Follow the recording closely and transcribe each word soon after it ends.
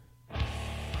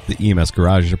The EMS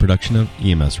Garage is a production of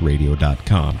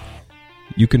EMSradio.com.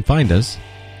 You can find us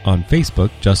on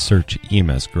Facebook. Just search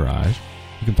EMS Garage.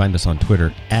 You can find us on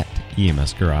Twitter at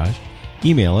EMS Garage.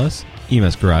 Email us,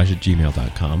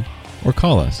 emsgarage@gmail.com, or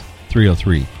call us,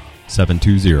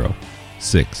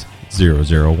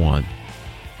 303-720-6001.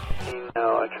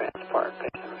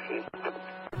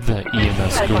 The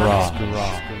EMS Garage.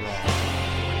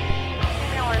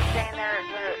 We're staying there.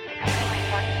 They're extremely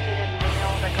intoxicated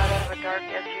male that got out of a dark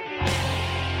SUV,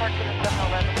 parked in a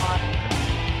 7-Eleven lot,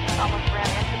 almost ran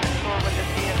into the store with his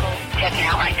vehicle. Checking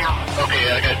out right now. Okay,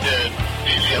 I got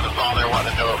DC on the phone there.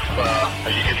 Want to know if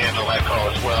you can handle that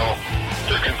call as well.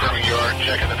 Just confirming you are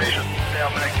checking the patient.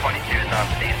 Dominic 22 is on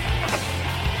scene.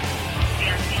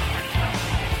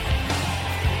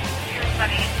 Here's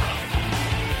Buddy.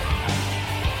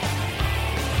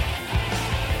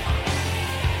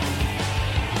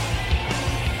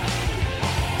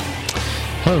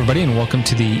 Hello, everybody, and welcome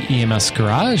to the EMS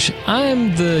Garage.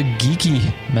 I'm the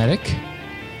geeky medic,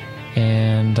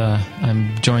 and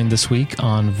I'm joined this week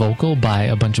on Vocal by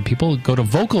a bunch of people. Go to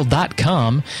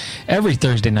vocal.com every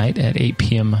Thursday night at 8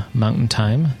 p.m. Mountain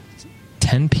Time,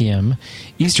 10 p.m.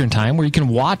 Eastern Time, where you can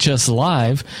watch us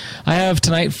live. I have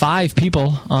tonight 5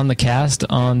 people on the cast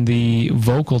on the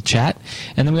Vocal chat,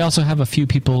 and then we also have a few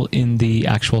people in the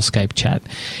actual Skype chat.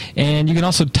 And you can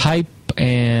also type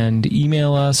and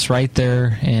email us right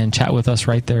there and chat with us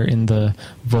right there in the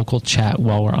Vocal chat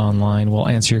while we're online. We'll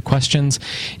answer your questions.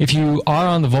 If you are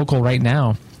on the Vocal right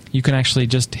now, you can actually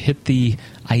just hit the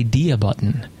idea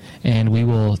button, and we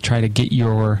will try to get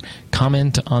your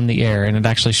comment on the air, and it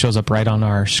actually shows up right on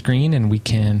our screen, and we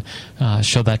can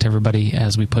show that to everybody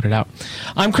as we put it out.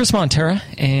 I'm Chris Montera,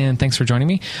 and thanks for joining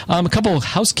me. A couple of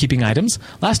housekeeping items.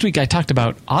 Last week I talked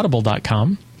about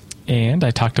Audible.com, and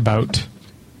I talked about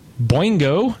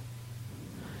Boingo,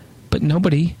 but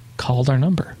nobody called our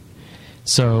number.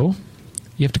 So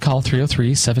you have to call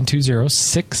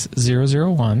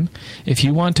 303-720-6001 if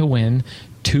you want to win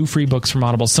 2 free books from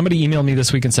Audible. Somebody emailed me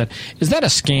this week and said, is that a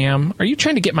scam? Are you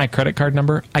trying to get my credit card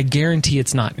number? I guarantee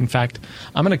it's not. In fact,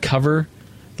 I'm going to cover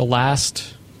the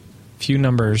last few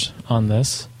numbers on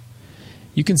this.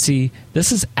 You can see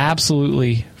this is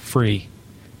absolutely free.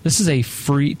 This is a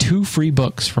free 2 free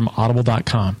books from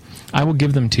audible.com. I will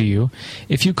give them to you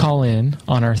if you call in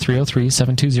on our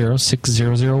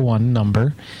 303-720-6001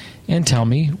 number and tell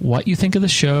me what you think of the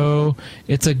show.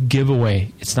 It's a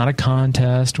giveaway. It's not a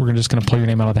contest. We're just going to pull your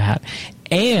name out of the hat.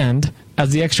 And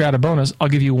as the extra added bonus, I'll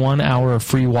give you 1 hour of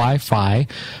free Wi-Fi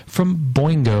from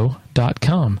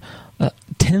boingo.com.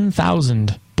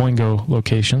 10,000 Boingo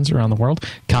locations around the world,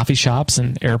 coffee shops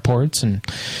and airports and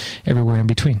everywhere in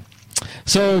between.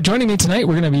 So joining me tonight,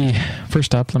 we're going to be,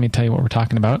 first up, let me tell you what we're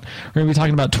talking about. We're going to be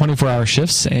talking about 24-hour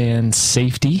shifts and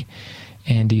safety.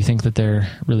 And do you think that they're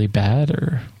really bad,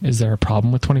 or is there a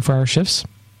problem with 24-hour shifts?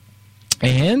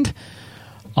 And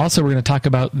also we're going to talk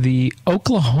about the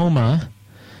Oklahoma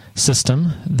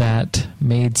system that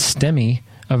made STEMI,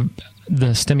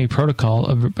 the STEMI protocol,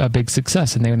 a big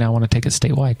success, and they now want to take it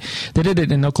statewide. They did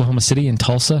it in Oklahoma City and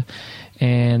Tulsa,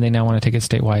 and they now want to take it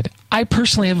statewide. I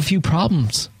personally have a few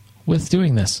problems with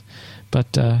doing this,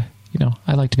 but I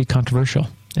like to be controversial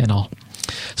and all.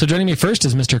 So joining me first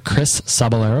is Mr. Chris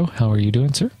Saballero. How are you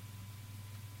doing, sir?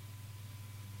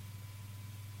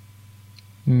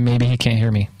 Maybe he can't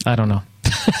hear me. I don't know.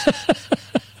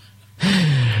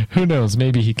 Who knows?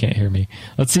 Maybe he can't hear me.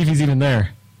 Let's see if he's even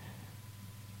there.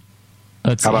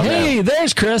 Let's see. Hey,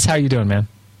 there's Chris. How you doing, man?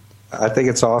 I think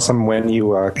it's awesome when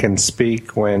you can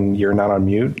speak when you're not on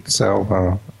mute.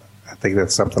 So I think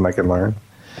that's something I can learn.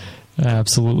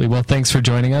 Absolutely. Well, thanks for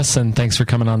joining us, and thanks for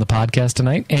coming on the podcast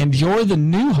tonight. And you're the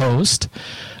new host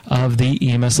of the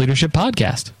EMS Leadership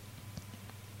Podcast.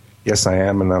 Yes, I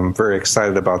am, and I'm very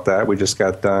excited about that. We just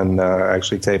got done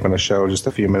actually taping a show just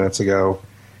a few minutes ago,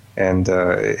 and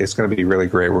it's going to be really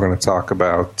great. We're going to talk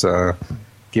about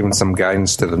giving some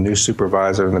guidance to the new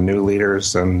supervisor and the new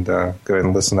leaders, and go ahead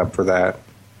and listen up for that.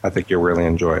 I think you'll really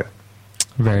enjoy it.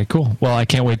 Very cool. Well, I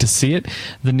can't wait to see it.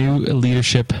 The new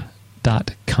leadership.com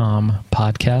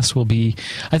podcast will be,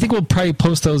 I think we'll probably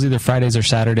post those either Fridays or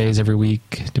Saturdays every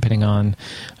week, depending on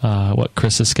what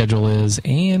Chris's schedule is.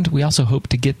 And we also hope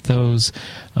to get those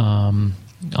on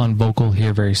Vocal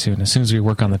here very soon, as soon as we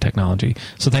work on the technology.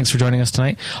 So thanks for joining us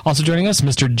tonight. Also joining us,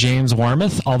 Mr. James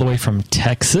Warmoth, all the way from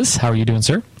Texas. How are you doing,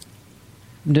 sir?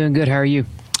 I'm doing good. How are you?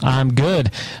 I'm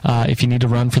good. If you need to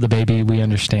run for the baby, we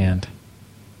understand.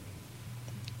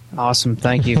 Awesome.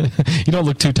 Thank you. You don't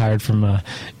look too tired from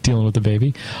dealing with the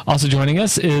baby. Also joining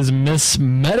us is Miss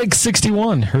Medic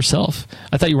 61 herself.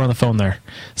 I thought you were on the phone there.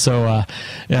 So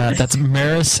that's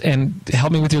Maris, and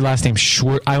help me with your last name.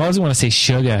 I always want to say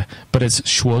Sugar, but it's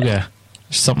Schwager.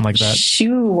 Something like that.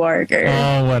 Shoewarger.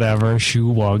 Oh, whatever.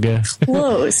 Shoewarger.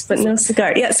 Close, but no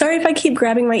cigar. Yeah, sorry if I keep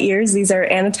grabbing my ears. These are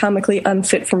anatomically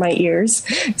unfit for my ears.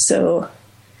 So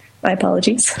my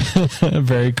apologies.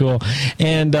 Very cool.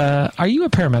 And are you a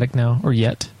paramedic now or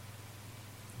yet?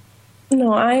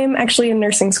 No, I am actually in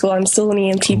nursing school. I'm still an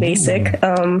EMT basic.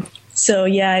 So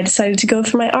yeah, I decided to go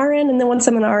for my RN, and then once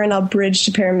I'm an RN, I'll bridge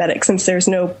to paramedic since there's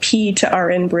no P to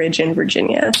RN bridge in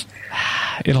Virginia.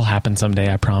 It'll happen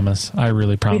someday, I promise. I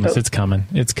really promise. It's coming.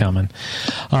 It's coming.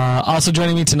 Also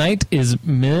joining me tonight is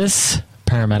Miss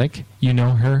Paramedic. You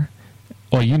know her.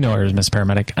 Well, you know her as Miss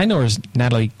Paramedic. I know her as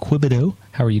Natalie Quibido.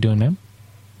 How are you doing, ma'am?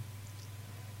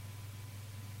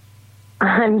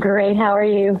 I'm great. How are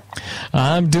you?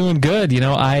 I'm doing good. You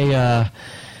know,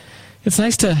 it's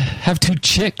nice to have two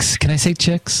chicks. Can I say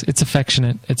chicks? It's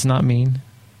affectionate. It's not mean.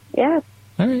 Yeah.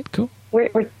 All right, cool.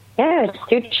 It's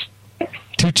two chicks.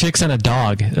 Two chicks and a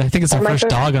dog. I think it's our first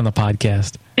dog on the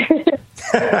podcast.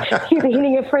 You're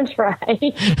eating a French fry.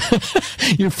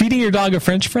 You're feeding your dog a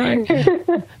French fry?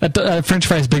 That French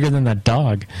fry is bigger than that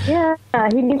dog. Yeah,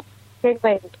 he needs to take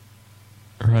weight.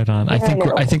 Right on. I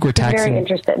think we're taxing. Very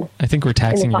interested. I think we're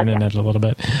taxing your internet a little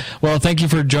bit. Well, thank you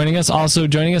for joining us. Also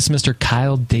joining us, Mr.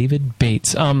 Kyle David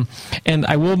Bates. And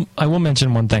I will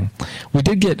mention one thing. We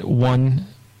did get one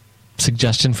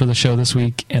suggestion for the show this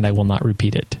week, and I will not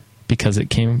repeat it because it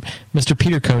came Mr.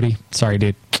 Peter Cody. Sorry,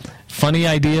 dude. Funny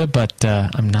idea, but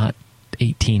I'm not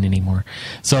 18 anymore.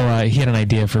 So he had an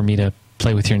idea for me to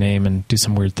play with your name and do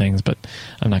some weird things, but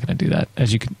I'm not going to do that,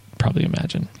 as you could probably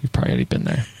imagine. You've probably already been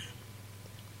there.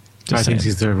 I think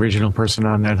he's the original person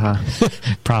on that, huh?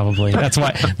 Probably. That's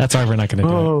why we're not going to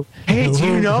do it. Hey, do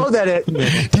you know that it...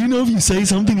 Do you know if you say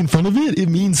something in front of it, it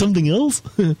means something else?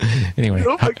 Anyway.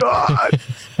 Oh, my God.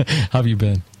 How have you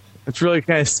been? It's really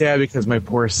kind of sad because my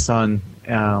poor son,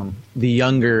 the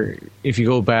younger, if you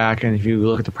go back and if you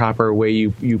look at the proper way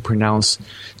you pronounce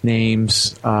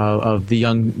names of the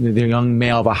young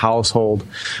male of a household,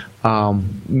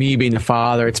 me being the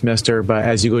father, it's Mr., but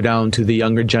as you go down to the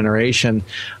younger generation,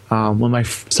 when my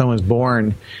son was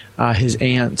born, his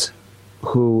aunt,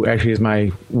 who actually is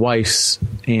my wife's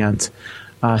aunt,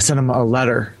 sent him a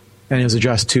letter, and it was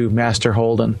addressed to Master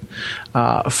Holden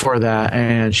for that,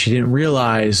 and she didn't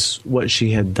realize what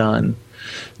she had done.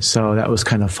 So that was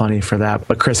kind of funny for that.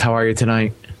 But Chris, how are you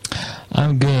tonight?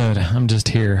 I'm good. I'm just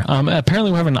here.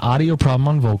 Apparently we have an audio problem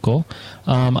on Vocal.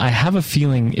 I have a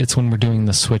feeling it's when we're doing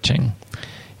the switching.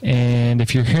 And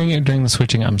if you're hearing it during the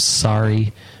switching, I'm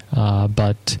sorry.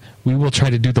 But we will try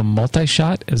to do the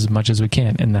multi-shot as much as we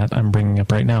can, and that I'm bringing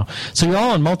up right now. So you're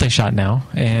all on multi-shot now,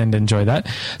 and enjoy that.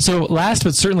 So last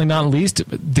but certainly not least,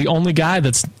 the only guy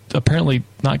that's apparently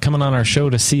not coming on our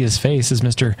show to see his face is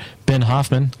Mr. Ben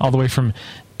Hoffman, all the way from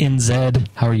NZ.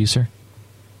 How are you, sir?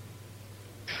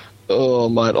 Oh,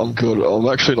 mate, I'm good. I'm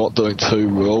actually not doing too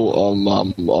well.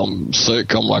 I'm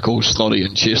sick. I'm like all snotty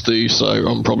and chesty, so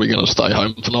I'm probably going to stay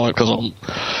home tonight because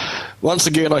once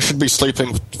again, I should be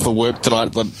sleeping for work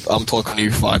tonight, but I'm talking to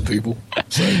you fine people.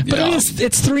 So, yeah. But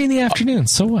it's 3 PM,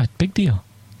 so what? Big deal.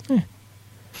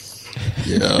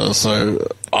 Yeah, so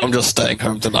I'm just staying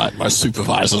home tonight. My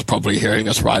supervisor's probably hearing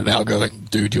us right now going,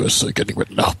 dude, you were sick, getting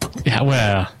written up. Yeah,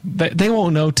 well, they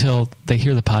won't know till they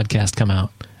hear the podcast come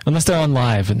out. Unless they're on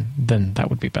live, and then that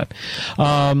would be bad.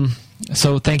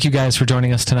 So thank you guys for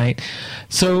joining us tonight.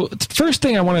 So the first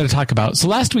thing I wanted to talk about. So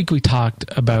last week we talked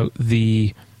about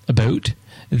the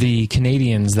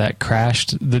Canadians that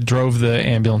drove the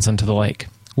ambulance into the lake,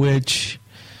 which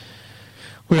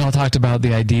we all talked about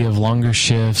the idea of longer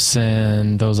shifts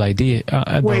and those ideas.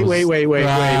 Wait.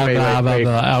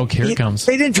 Oh, here it comes.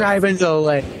 They didn't drive into the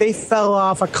lake. They fell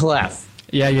off a cliff.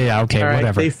 Yeah. Okay, right,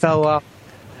 whatever. They fell off.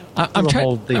 I'm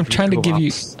trying to give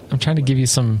you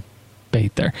some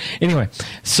bait there. Anyway,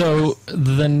 so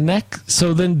then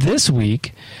this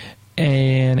week,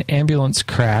 an ambulance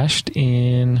crashed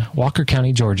in Walker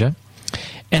County, Georgia,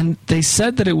 and they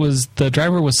said that the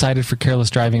driver was cited for careless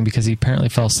driving because he apparently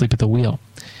fell asleep at the wheel.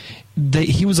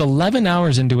 He was 11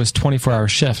 hours into his 24-hour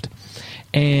shift,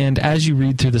 and as you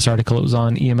read through this article, it was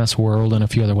on EMS World and a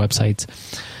few other websites.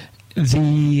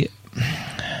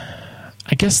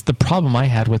 I guess the problem I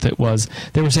had with it was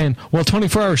they were saying, well,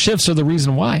 24-hour shifts are the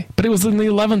reason why. But it was in the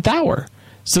 11th hour.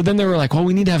 So then they were like, well,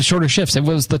 we need to have shorter shifts. If it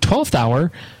was the 12th hour,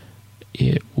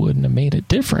 it wouldn't have made a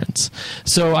difference.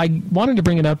 So I wanted to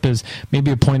bring it up as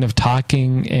maybe a point of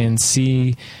talking and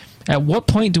see At what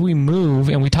point do we move?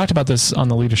 And we talked about this on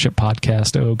the Leadership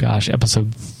Podcast. Oh gosh,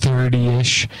 episode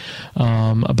 30-ish,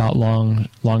 about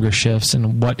longer shifts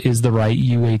and what is the right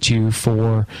UHU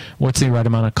for? What's the right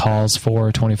amount of calls for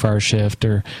a 24-hour shift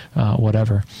or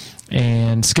whatever?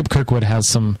 And Skip Kirkwood has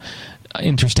some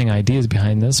interesting ideas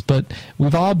behind this, but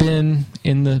we've all been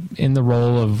in the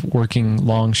role of working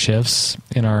long shifts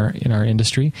in our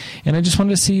industry, and I just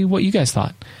wanted to see what you guys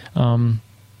thought.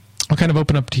 I'll kind of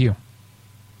open up to you.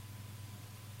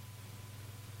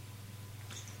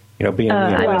 Being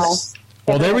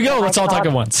well, there we go. Let's all talk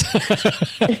at once.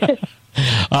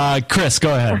 Chris,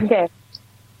 go ahead. Okay.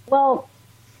 Well,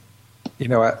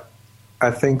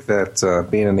 I think that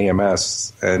being in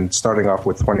EMS and starting off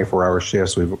with 24-hour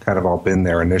shifts, we've kind of all been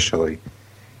there initially.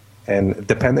 And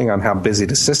depending on how busy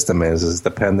the system is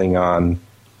depending on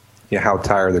how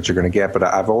tired that you're going to get. But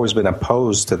I've always been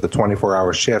opposed to the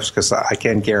 24-hour shifts because I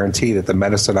can't guarantee that the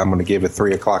medicine I'm going to give at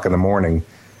 3 o'clock in the morning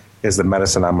is the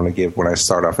medicine I'm going to give when I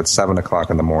start off at 7 o'clock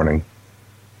in the morning.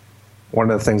 One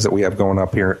of the things that we have going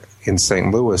up here in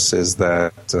St. Louis is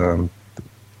that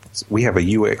we have a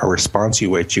response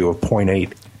UHU of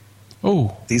 0.8.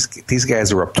 Oh, these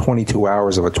guys are up 22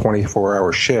 hours of a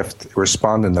 24-hour shift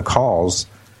responding to calls,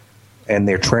 and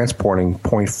they're transporting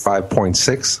 0.5,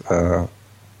 0.6,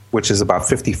 which is about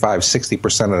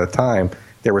 55-60% of the time.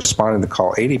 They're responding to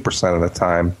call 80% of the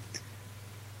time.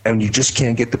 And you just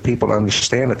can't get the people to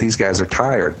understand that these guys are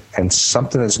tired and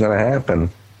something is going to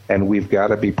happen, and we've got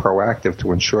to be proactive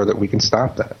to ensure that we can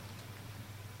stop that.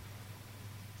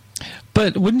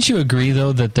 But wouldn't you agree,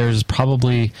 though, that there's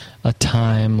probably a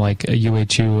time like a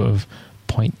UHU of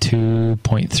 0.2,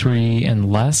 0.3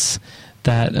 and less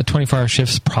that a 24-hour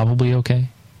shift's probably okay?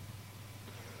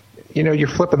 You're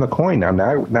flipping the coin now.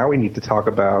 Now we need to talk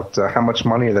about how much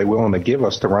money are they willing to give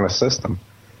us to run a system.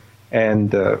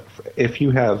 And if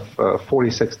you have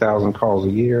 46,000 calls a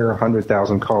year,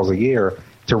 100,000 calls a year,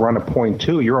 to run a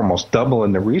 0.2, you're almost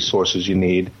doubling the resources you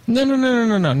need.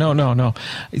 No.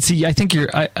 See, I think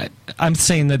I'm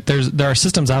saying that there are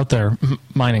systems out there,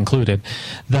 mine included,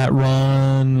 that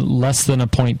run less than a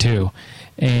 0.2,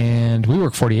 and we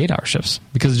work 48-hour shifts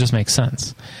because it just makes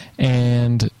sense.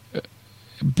 And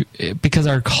because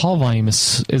our call volume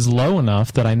is low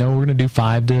enough that I know we're going to do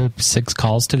 5 to 6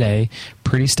 calls today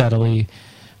pretty steadily,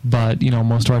 but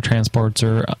most of our transports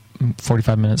are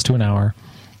 45 minutes to an hour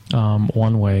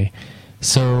one way.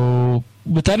 So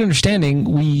with that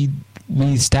understanding, we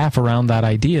staff around that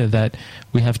idea that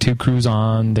we have 2 crews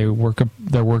on, they're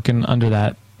working under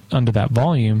that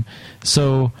volume.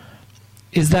 So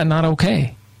is that not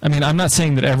okay? I mean, I'm not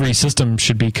saying that every system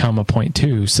should become a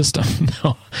 0.2 system.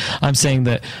 No, I'm saying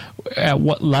that at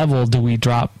what level do we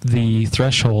drop the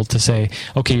threshold to say,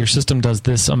 okay, your system does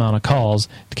this amount of calls.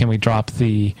 Can we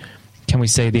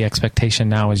say the expectation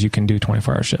now is you can do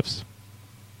 24-hour shifts?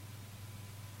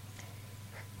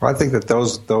 Well, I think that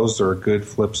those are good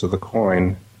flips of the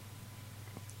coin.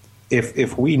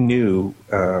 If we knew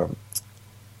how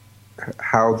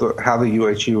the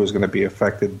UHU is going to be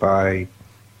affected by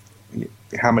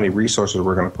how many resources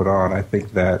we're going to put on, I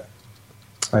think that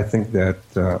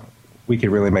we could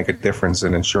really make a difference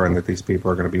in ensuring that these people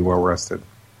are going to be well rested.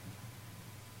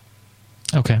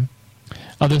 Okay.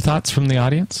 Other thoughts from the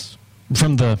audience?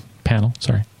 From the panel,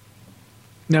 sorry.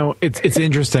 No, it's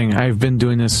interesting. I've been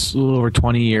doing this a little over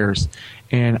 20 years,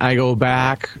 and I go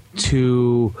back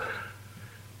to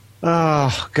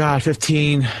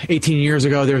 15, 18 years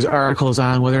ago, there's articles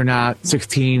on whether or not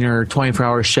 16 or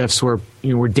 24-hour shifts were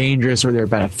dangerous or they're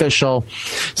beneficial.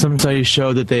 Some studies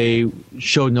showed that they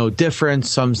showed no difference.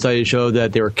 Some studies showed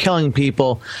that they were killing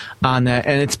people on that.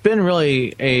 And it's been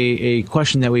really a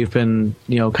question that we've been,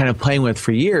 kind of playing with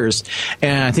for years.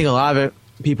 And I think a lot of it,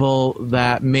 people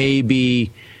that may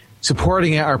be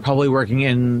supporting it are probably working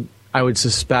in, I would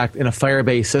suspect, in a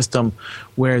fire-based system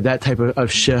where that type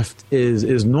of shift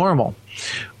is normal.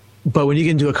 But when you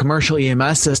get into a commercial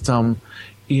EMS system,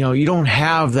 you don't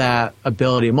have that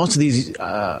ability. Most of these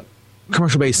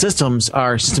commercial-based systems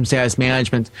are system status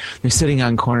management. They're sitting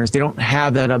on corners. They don't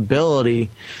have that ability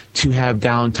to have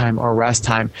downtime or rest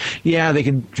time. Yeah, they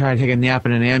can try to take a nap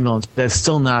in an ambulance, but that's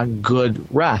still not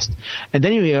good rest. And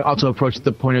then you also approach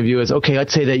the point of view as, okay,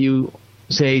 let's say that you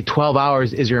say 12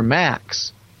 hours is your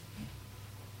max.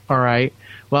 All right.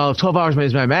 Well, if 12 hours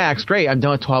is my max, great. I'm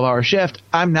done with 12-hour shift.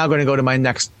 I'm now going to go to my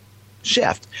next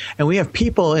shift. And we have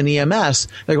people in EMS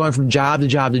that are going from job to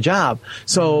job to job.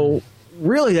 So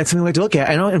really, that's something we have to look at.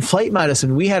 I know in flight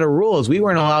medicine, we had a rule is we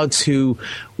weren't allowed to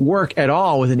work at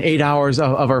all within 8 hours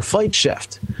of our flight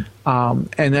shift.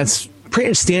 And that's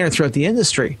pretty standard throughout the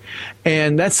industry.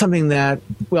 And that's something that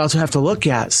we also have to look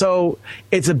at. So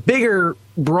it's a bigger,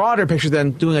 broader picture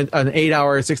than doing an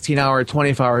 8-hour, 16-hour,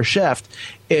 24-hour shift.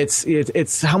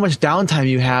 It's how much downtime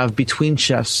you have between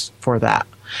shifts for that.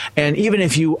 And even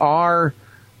if you are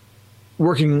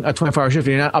working a 24-hour shift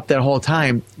and you're not up that whole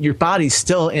time, your body's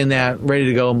still in that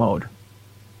ready-to-go mode.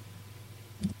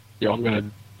 Yeah, I'm going to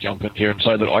jump in here and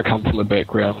say that I come from a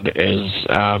background as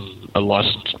a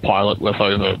licensed pilot with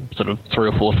over sort of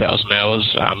 3,000 or 4,000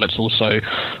 hours. It's also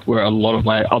where a lot of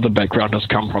my other background has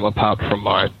come from, apart from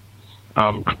my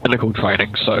clinical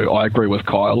training. So I agree with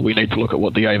Kyle. We need to look at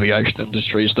what the aviation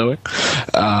industry is doing.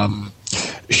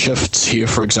 Shifts here,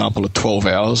 for example, are 12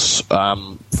 hours.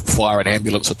 Fire and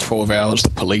ambulance are 12 hours. The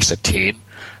police are 10.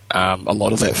 A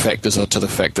lot of that factors into the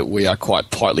fact that we are quite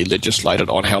tightly legislated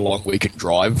on how long we can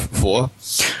drive for.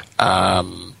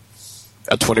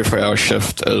 A 24-hour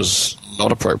shift is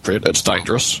not appropriate. It's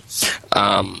dangerous.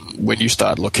 When you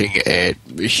start looking at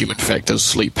human factors,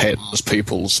 sleep patterns,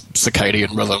 people's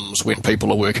circadian rhythms, when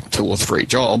people are working 2 or 3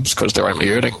 jobs because they're only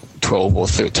earning 12 or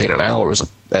 13 an hour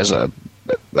as a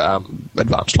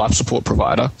advanced life support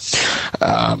provider,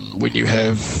 when you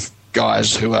have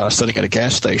guys who are sitting at a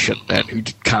gas station and who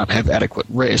can't have adequate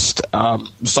rest.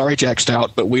 Sorry, Jack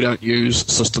Stout, but we don't use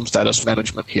system status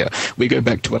management here. We go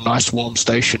back to a nice warm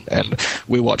station and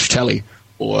we watch telly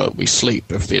or we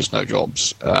sleep if there's no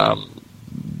jobs.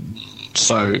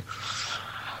 So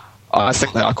I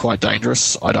think they are quite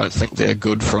dangerous. I don't think they're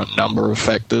good for a number of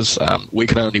factors. We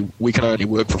can only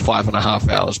work for 5.5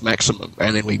 hours maximum,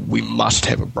 and then we must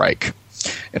have a break.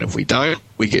 And if we don't,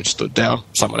 we get stood down.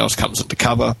 Someone else comes into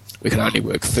cover. We can only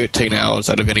work 13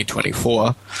 hours out of any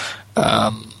 24.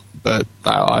 But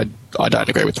no, I don't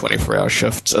agree with 24-hour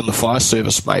shifts. And the fire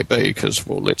service may be, because,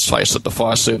 well, let's face it, the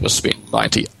fire service spend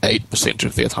 98%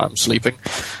 of their time sleeping.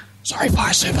 Sorry,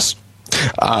 fire service.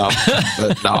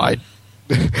 But no, I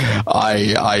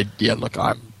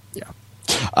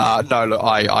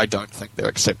don't think they're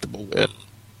acceptable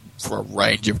for a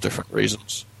range of different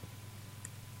reasons.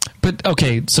 But,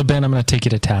 okay, so Ben, I'm going to take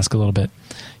you to task a little bit.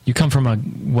 You come from a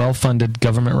well-funded,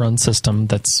 government-run system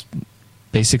that's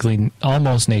basically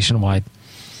almost nationwide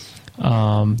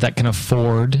that can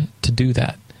afford to do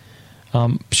that.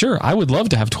 Sure, I would love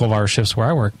to have 12-hour shifts where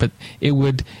I work, but it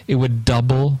would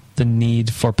double the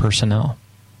need for personnel.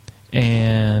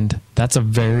 And that's a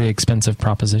very expensive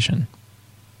proposition.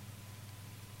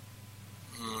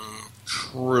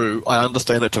 True. I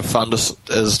understand that to fund is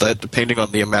that depending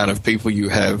on the amount of people you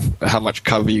have, how much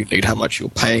cover you need, how much you're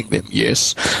paying them,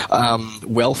 yes.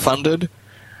 Well-funded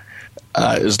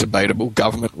is debatable.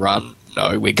 Government-run,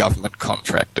 no. We're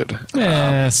government-contracted.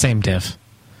 Same diff.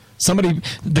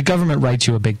 The government writes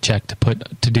you a big check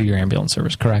to do your ambulance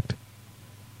service, correct?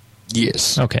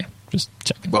 Yes. Okay, just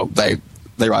checking. Well,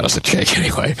 they write us a check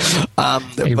anyway.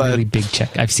 Really big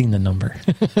check. I've seen the number.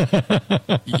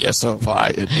 Yes,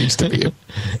 it needs to be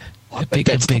a big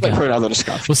for another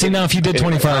discussion. Well, see, now if you did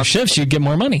 24-hour shifts, you'd get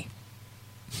more money.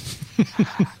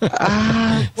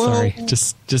 Sorry,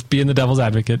 just being the devil's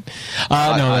advocate.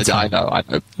 I know.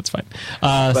 That's fine.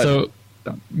 So,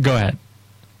 go ahead.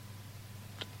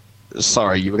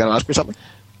 Sorry, you were going to ask me something?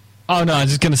 Oh, no, I was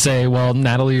just going to say, well,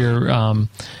 Natalie or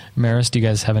Maris, do you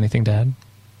guys have anything to add?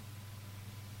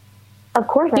 Of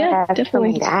course, I have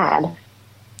something to add.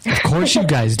 Of course you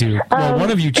guys do. Well, one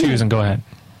of you choose and go ahead.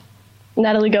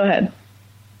 Natalie, go ahead.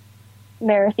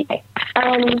 Maris,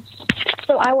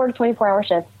 so I work 24-hour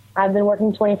shifts. I've been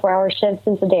working 24-hour shifts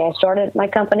since the day I started my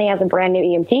company as a brand new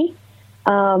EMT.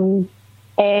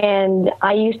 And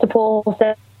I used to pull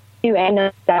 72 and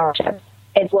 9-hour shifts.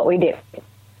 It's what we do.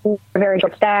 We're very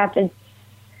short-staffed. It's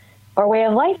our way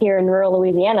of life here in rural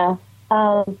Louisiana.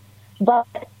 But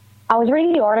I was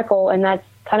reading the article, and that's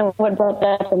kind of what brought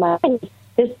that up in my mind.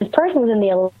 This person was in the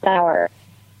 11th hour.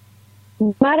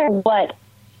 No matter what,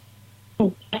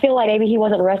 I feel like maybe he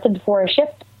wasn't rested before a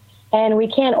shift. And we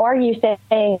can't argue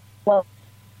saying, well,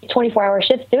 24-hour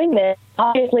shifts doing this.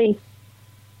 Obviously,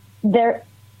 Did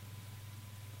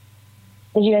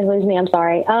you guys lose me? I'm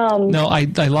sorry. No, I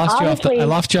lost you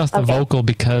off the vocal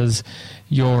because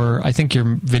I think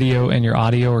your video and your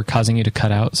audio are causing you to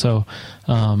cut out. So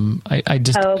I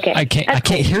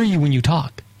can't hear you when you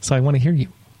talk. So I want to hear you.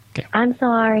 Okay. I'm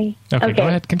sorry. Okay, go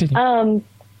ahead. Continue.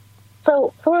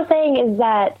 So what I'm saying is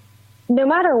that no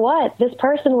matter what, this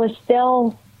person was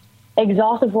still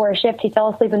exhausted for a shift. He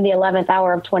fell asleep in the 11th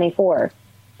hour of 24.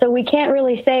 So we can't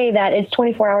really say that it's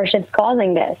 24-hour shifts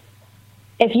causing this.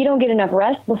 If you don't get enough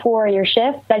rest before your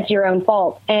shift, that's your own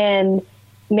fault. And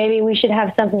maybe we should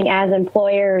have something as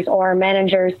employers or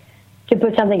managers to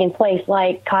put something in place,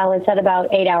 like Kyle had said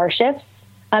about 8-hour shifts.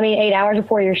 I mean, 8 hours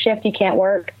before your shift, you can't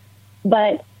work.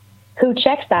 But who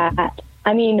checks that?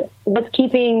 I mean, what's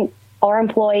keeping our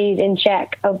employees in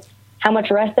check of how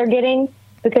much rest they're getting?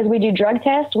 Because we do drug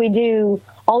tests, we do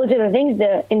all these other things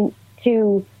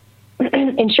to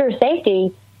ensure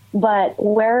safety, but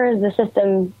where is the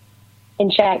system in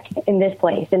check in this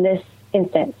place, in this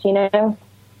instance, you know?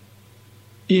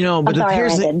 You know, but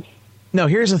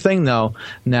here's the thing, though,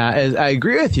 Nat, is I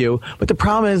agree with you, but the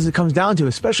problem is it comes down to,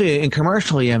 especially in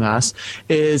commercial EMS,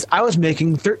 is I was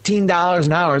making $13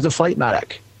 an hour as a flight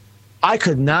medic. I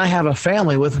could not have a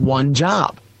family with one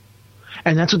job.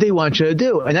 And that's what they want you to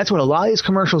do. And that's what a lot of these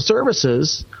commercial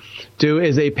services do,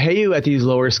 is they pay you at these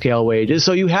lower scale wages.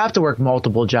 So you have to work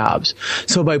multiple jobs.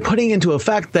 So by putting into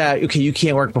effect that, okay, you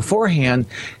can't work beforehand,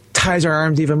 ties our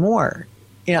arms even more.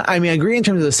 Yeah, I mean, I agree in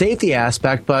terms of the safety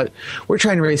aspect, but we're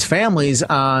trying to raise families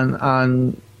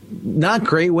on not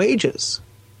great wages.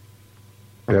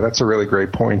 Yeah, that's a really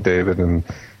great point, David. And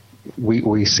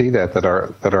we see that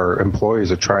our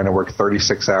employees are trying to work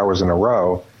 36 hours in a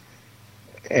row,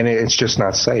 and it's just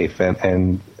not safe.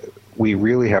 And we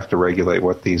really have to regulate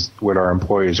what our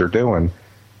employees are doing.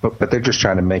 But they're just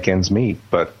trying to make ends meet.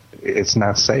 But it's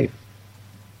not safe.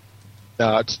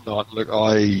 No, it's not. Look,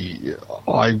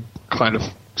 I kind of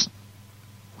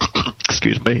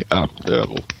excuse me, a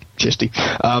little chesty.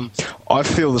 I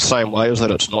feel the same way, as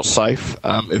that it's not safe.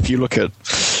 If you look at,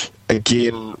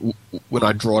 again, when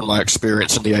I draw on my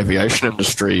experience in the aviation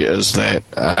industry, is that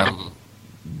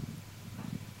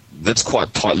that's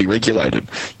quite tightly regulated.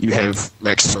 You have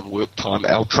maximum work time.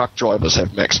 Our truck drivers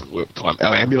have maximum work time.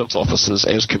 Our ambulance officers,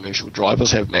 as commercial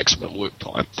drivers, have maximum work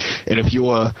time. And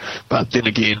but then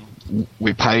again,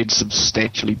 we're paid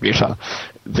substantially better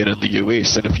than in the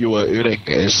US. And if you are earning,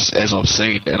 as I've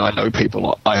seen, and I know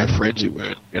people, I have friends who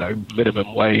earn,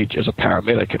 minimum wage as a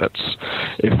paramedic,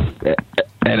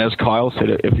 and as Kyle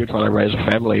said, if you're trying to raise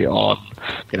a family on,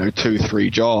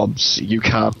 2-3 jobs, you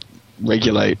can't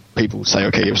regulate. People say,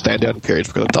 okay, you have stand down periods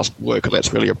because it doesn't work, and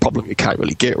that's really a problem you can't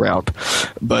really get around.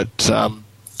 But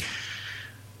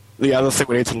the other thing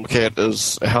we need to look at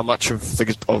is how much of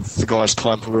the guys'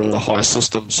 time who are in the high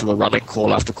systems, who are running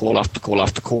call after call after call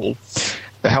after call,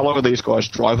 how long are these guys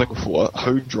driving for?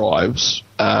 Who drives?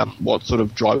 What sort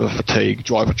of driver fatigue,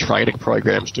 driver training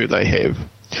programs do they have?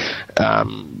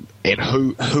 And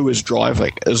who is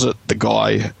driving? Is it the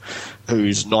guy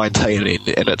who's 19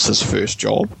 and it's his first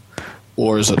job?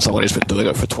 Or is it someone who's been doing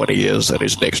it for 20 years and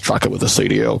who's next trucker with a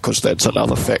CDL? Because that's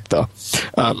another factor.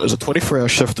 Is a 24-hour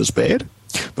shift is bad?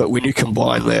 But when you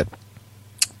combine that,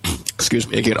 excuse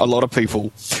me, again, a lot of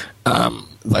people,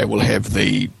 they will have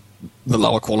the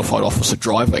lower qualified officer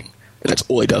driving, and that's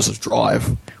all he does is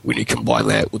drive. When you combine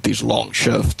that with these long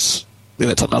shifts, then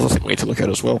that's another thing we need to look at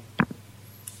as well.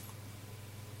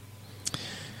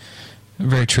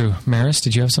 Very true. Maris,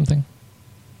 did you have something?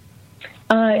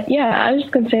 Yeah, I was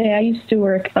just going to say I used to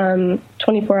work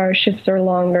 24-hour shifts or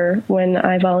longer when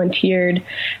I volunteered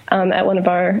at one of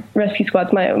our rescue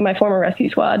squads, my former rescue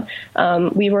squad.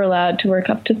 We were allowed to work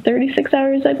up to 36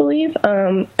 hours, I believe.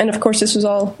 And, of course, this was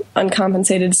all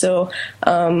uncompensated, so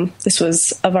this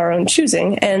was of our own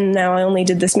choosing. And now I only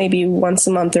did this maybe once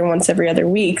a month or once every other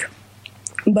week.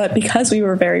 But because we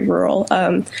were very rural,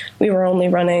 we were only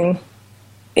running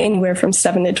anywhere from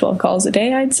 7 to 12 calls a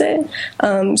day, I'd say.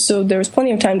 So there was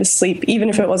plenty of time to sleep, even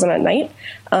if it wasn't at night.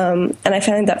 And I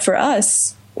found that for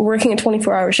us, working a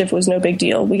 24-hour shift was no big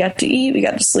deal. We got to eat, we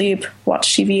got to sleep,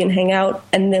 watch TV and hang out,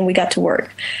 and then we got to work.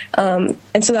 And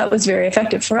so that was very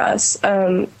effective for us.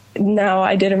 Now,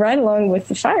 I did a ride-along with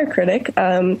the fire critic,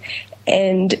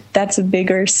 and that's a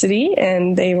bigger city,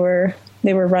 and they were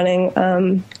running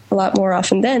a lot more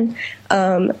often then.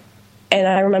 And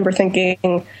I remember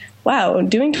thinking, wow,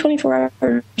 doing 24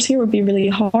 hours here would be really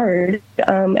hard,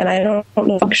 and I don't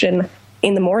know function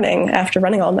in the morning after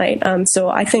running all night. So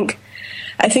I think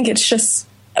it's just,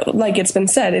 like it's been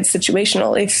said, it's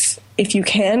situational. If you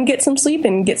can get some sleep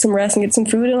and get some rest and get some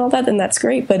food and all that, then that's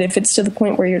great. But if it's to the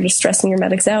point where you're just stressing your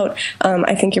medics out,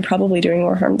 I think you're probably doing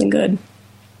more harm than good.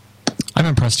 I'm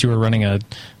impressed you were running a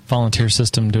volunteer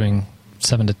system doing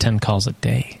 7 to 10 calls a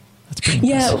day.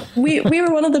 Yeah, we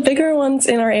were one of the bigger ones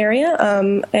in our area,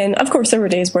 and of course there were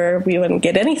days where we wouldn't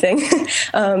get anything,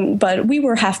 but we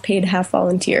were half paid, half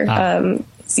volunteer.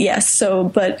 Yes, so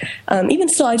but even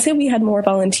still, I'd say we had more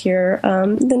volunteer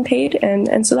than paid,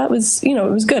 and so that was, it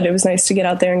was good. It was nice to get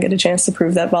out there and get a chance to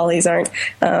prove that volleys aren't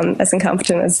as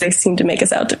incompetent as they seem to make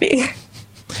us out to be.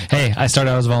 Hey, I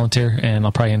started out as a volunteer, and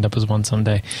I'll probably end up as one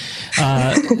someday.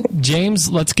 James,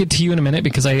 let's get to you in a minute,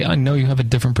 because I know you have a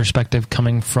different perspective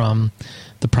coming from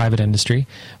the private industry.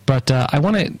 But I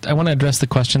want to address the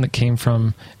question that came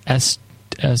from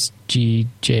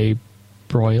SGJ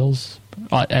Broyles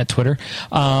at Twitter.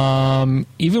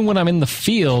 Even when I'm in the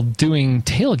field doing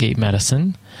tailgate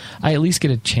medicine, I at least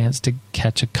get a chance to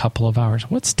catch a couple of hours.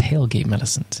 What's tailgate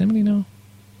medicine? Does anybody know?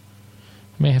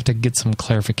 I may have to get some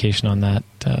clarification on that.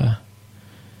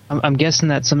 I'm guessing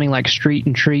that's something like street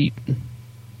and treat.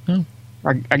 Oh.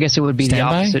 I guess it would be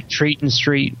Standby? the opposite, treat and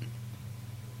street.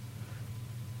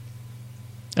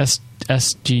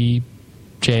 SGJ,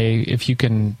 if you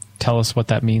can tell us what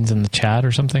that means in the chat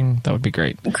or something, that would be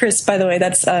great. Chris, by the way,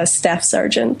 that's Staff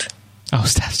Sergeant. Oh,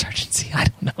 Staff Sergeant. See, I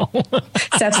don't know.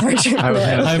 Staff Sergeant.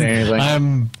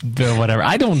 I'm whatever.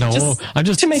 I don't know. I'm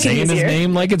just saying his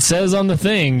name like it says on the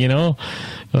thing, you know?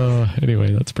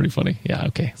 Anyway, that's pretty funny. Yeah,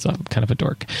 okay. So I'm kind of a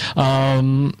dork.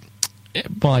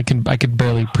 Well, I could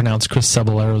barely pronounce Chris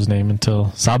Sabolero's name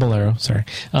until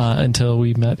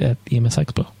we met at EMS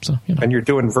Expo. So, you know. And you're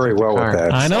doing very well with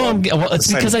that. I know. Well,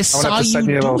 it's because I saw you send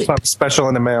you a little something special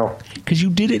in the mail. Because you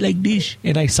did it like this,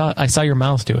 and I saw your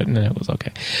mouth do it, and it was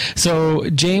okay. So,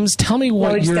 James, tell me what.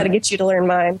 Well, we just got to get you to learn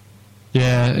mine.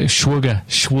 Yeah, Schwuga.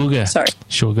 Sorry,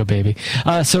 Schwuga, baby.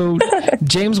 So,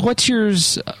 James, what's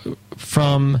yours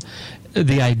from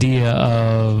the idea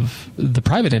of the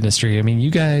private industry? I mean,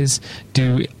 you guys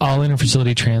do all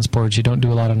inter-facility transports. You don't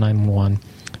do a lot of 911.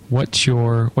 What's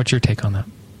your take on that?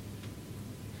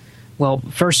 Well,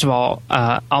 first of all,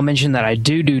 I'll mention that I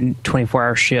do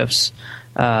 24-hour shifts,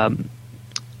 and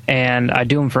I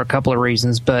do them for a couple of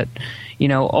reasons. But you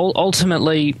know,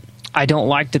 ultimately, I don't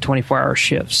like the 24-hour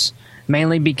shifts,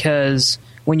 mainly because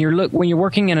when you're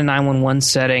working in a 911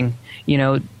 setting, you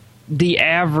know, the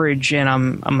average, and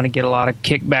I'm going to get a lot of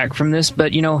kickback from this,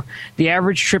 but you know, the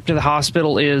average trip to the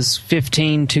hospital is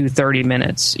 15 to 30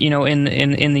 minutes. You know, in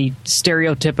the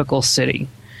stereotypical city,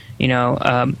 you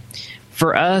know,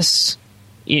 for us,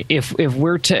 if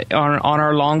we're on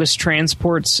our longest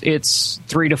transports, it's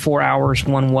 3 to 4 hours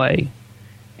one way,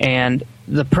 and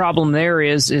the problem there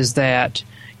is that,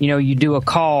 you know, you do a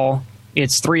call,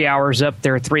 it's 3 hours up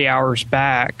there, 3 hours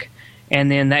back. And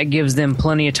then that gives them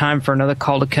plenty of time for another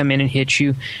call to come in and hit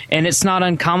you. And it's not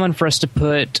uncommon for us to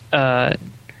put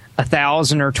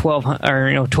 1,000 or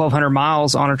 1,200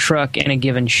 miles on a truck in a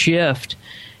given shift.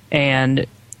 And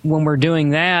when we're doing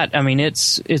that, I mean,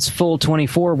 it's full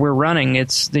 24. We're running.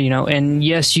 It's, you know, and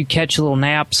yes, you catch little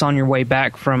naps on your way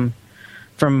back from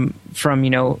you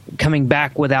know, coming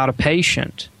back without a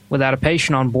patient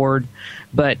on board.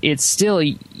 But it's still,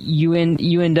 you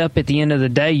end up at the end of the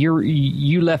day,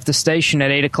 you left the station at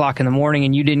 8 o'clock in the morning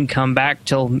and you didn't come back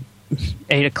till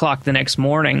 8 o'clock the next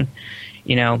morning,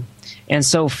 you know. And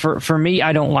so for me,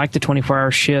 I don't like the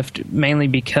 24-hour shift, mainly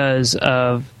because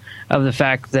of the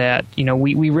fact that, you know,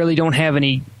 we really don't have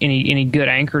any good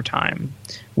anchor time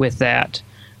with that.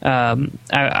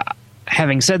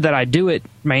 Having said that, I do it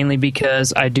mainly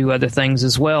because I do other things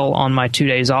as well on my 2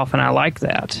 days off, and I like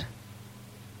that.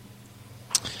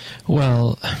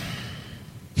 Well,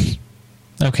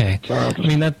 okay. I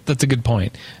mean, that's a good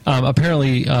point.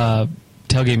 Apparently,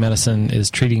 tailgate medicine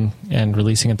is treating and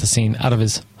releasing at the scene out of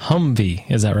his Humvee.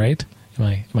 Is that right?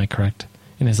 Am I correct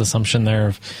in his assumption there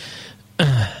of?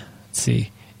 Let's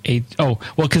see.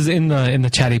 Because in the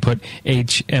chat he put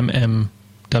HMMWV.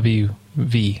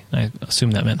 I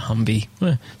assume that meant Humvee,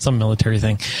 some military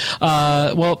thing.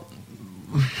 Well.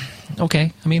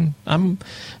 Okay, I mean,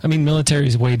 military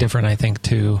is way different, I think,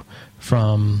 too,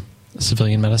 from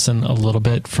civilian medicine a little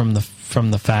bit from the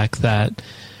fact that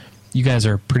you guys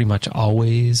are pretty much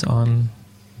always on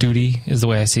duty, is the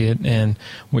way I see it, and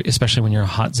especially when you're a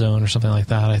hot zone or something like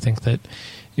that, I think that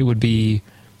it would be,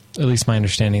 at least my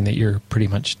understanding, that you're pretty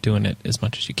much doing it as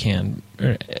much as you can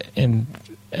and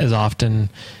as often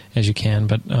as you can.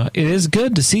 But it is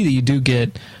good to see that you do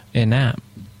get a nap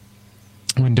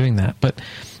when doing that. But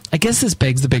I guess this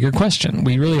begs the bigger question.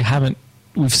 We really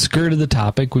we've skirted the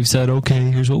topic. We've said, okay,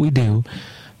 here's what we do.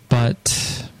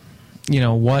 But, you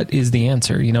know, what is the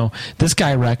answer? You know, this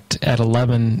guy wrecked at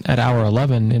hour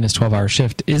 11 in his 12-hour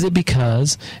shift. Is it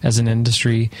because, as an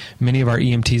industry, many of our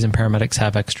EMTs and paramedics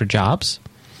have extra jobs?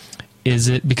 Is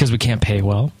it because we can't pay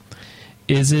well?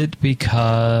 Is it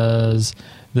because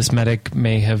this medic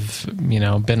may have, you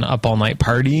know, been up all night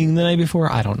partying the night before?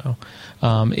 I don't know.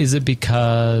 Is it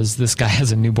because this guy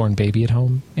has a newborn baby at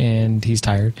home and he's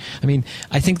tired? I mean,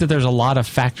 I think that there's a lot of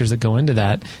factors that go into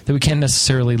that we can't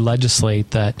necessarily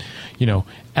legislate that, you know,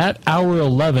 at hour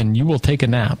 11 you will take a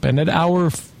nap, and at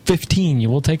hour 15 you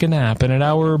will take a nap, and at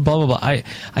hour blah, blah, blah.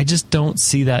 I just don't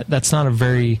see that. That's not a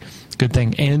very good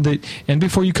thing. And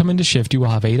before you come into shift, you will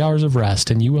have 8 hours of rest,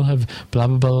 and you will have blah,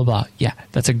 blah, blah, blah, blah. Yeah,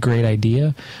 that's a great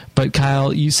idea. But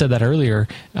Kyle, you said that earlier,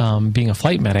 being a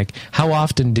flight medic, how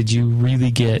often did you really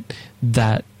get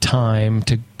that time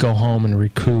to go home and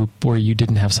recoup where you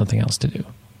didn't have something else to do?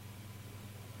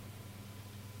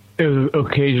 It was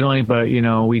occasionally, but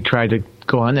we tried to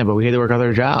go on there, but we had to work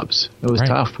other jobs. It was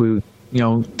tough. We,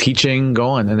 teaching,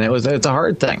 going, and it's a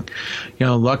hard thing.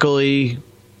 Luckily,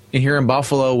 here in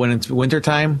Buffalo, when it's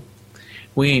wintertime,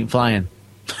 we ain't flying.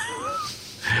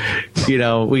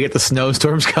 We get the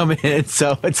snowstorms coming in,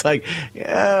 so it's like,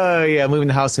 oh yeah, moving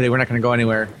the house today, we're not going to go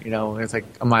anywhere. It's like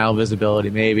a mile visibility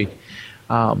maybe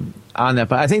on that.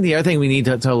 But I think the other thing we need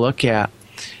to look at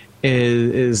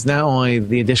is not only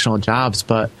the additional jobs,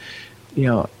 but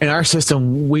in our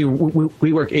system, we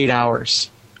work 8 hours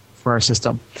for our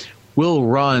system. We'll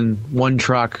run one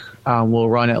truck. We'll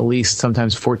run at least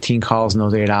sometimes 14 calls in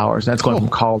those 8 hours. That's going from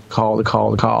call to call to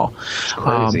call to call. It's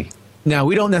crazy. Now,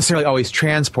 we don't necessarily always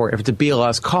transport. If it's a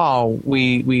BLS call,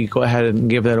 we go ahead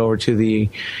and give that over to the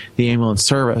ambulance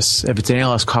service. If it's an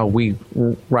ALS call, we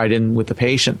ride in with the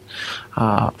patient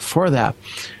for that.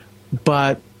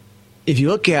 But if you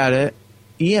look at it,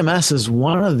 EMS is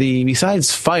one of the,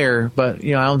 besides fire, but I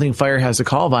don't think fire has a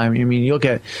call volume. I mean, you look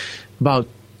at about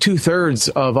 2/3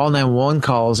 of all 911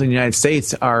 calls in the United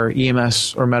States are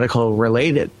EMS or medical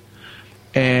related,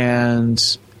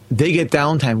 and they get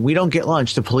downtime. We don't get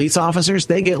lunch. The police officers,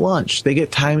 they get lunch. They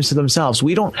get times to themselves.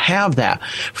 We don't have that.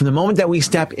 From the moment that we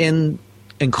step in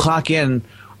and clock in,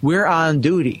 we're on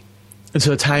duty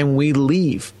until the time we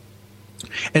leave.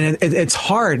 And it's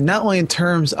hard, not only in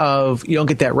terms of you don't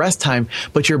get that rest time,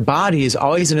 but your body is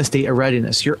always in a state of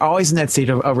readiness. You're always in that state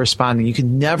of responding. You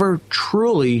can never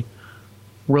truly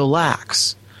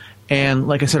relax. And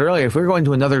like I said earlier, if we're going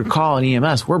to another call in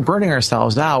EMS, we're burning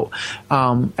ourselves out.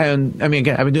 And I mean,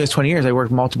 again, I've been doing this 20 years. I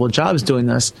worked multiple jobs doing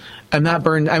this. I'm not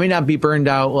burned. I may not be burned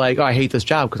out like, oh, I hate this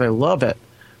job, because I love it.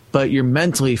 But you're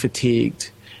mentally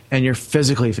fatigued and you're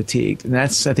physically fatigued. And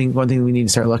that's, I think, one thing we need to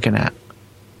start looking at.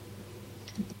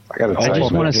 I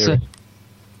just want to say,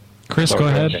 Chris, go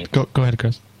ahead. Go ahead,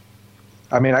 Chris.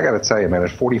 I mean, I got to tell you, man,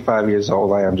 at 45 years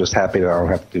old, I am just happy that I don't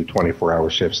have to do 24-hour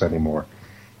shifts anymore.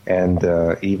 And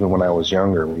even when I was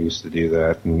younger, we used to do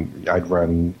that, and I'd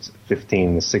run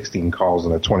 15 to 16 calls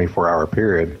in a 24-hour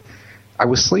period. I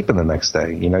was sleeping the next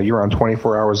day. You're on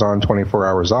 24 hours on, 24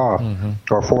 hours off,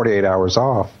 or 48 hours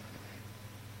off.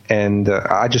 And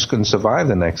I just couldn't survive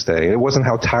the next day. It wasn't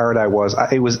how tired I was.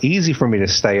 It was easy for me to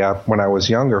stay up when I was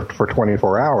younger for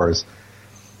 24 hours.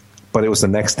 But it was the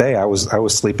next day. I was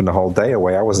sleeping the whole day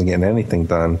away. I wasn't getting anything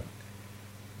done.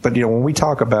 But, when we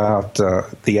talk about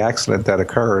the accident that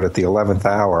occurred at the 11th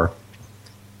hour,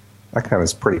 that kind of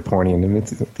is pretty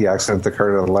poignant. The accident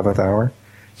occurred at the 11th hour.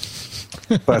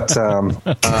 But, I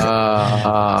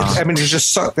mean, it's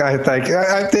just so, I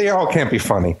think they all can't be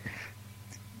funny.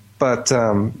 But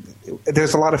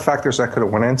there's a lot of factors that could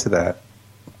have went into that.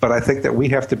 But I think that we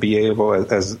have to be able,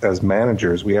 as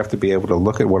managers, we have to be able to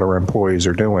look at what our employees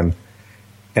are doing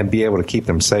and be able to keep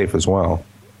them safe as well.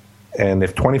 And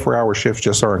if 24-hour shifts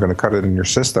just aren't going to cut it in your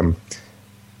system,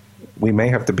 we may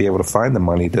have to be able to find the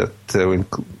money to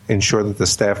ensure that the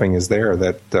staffing is there,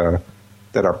 that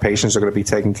our patients are going to be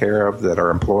taken care of, that our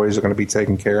employees are going to be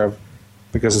taken care of,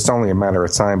 because it's only a matter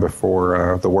of time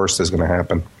before the worst is going to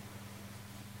happen.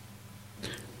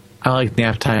 I like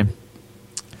nap time.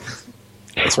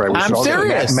 That's right. I'm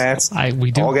serious.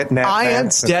 We do. All get nap I am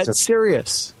mats. dead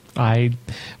serious.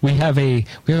 We have a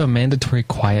mandatory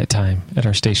quiet time at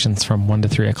our stations from 1 to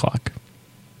 3 o'clock.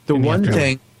 The one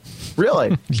thing,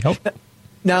 really. Yep.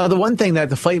 Now, the one thing that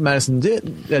the flight medicine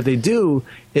that they do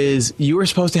is you are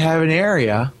supposed to have an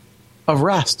area of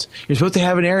rest. You're supposed to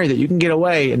have an area that you can get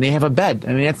away, and they have a bed.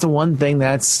 I mean, that's the one thing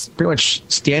that's pretty much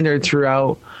standard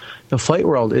throughout the flight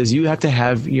world, is you have to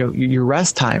have your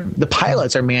rest time. The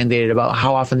pilots are mandated about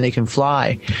how often they can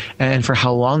fly and for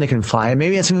how long they can fly. And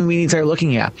maybe that's something we need to start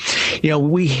looking at.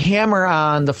 We hammer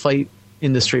on the flight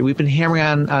industry. We've been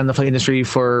hammering on the flight industry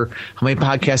for how many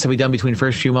podcasts have we done between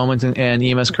First Few Moments and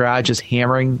EMS Garage, just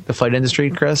hammering the flight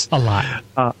industry, Chris? A lot.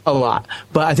 A lot.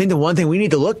 But I think the one thing we need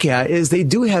to look at is they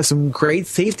do have some great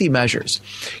safety measures.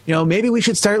 Maybe we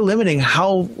should start limiting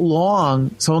how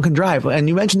long someone can drive. And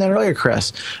you mentioned that earlier,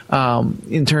 Chris,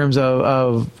 in terms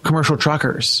of commercial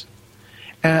truckers.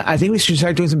 And I think we should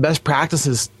start doing some best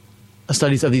practices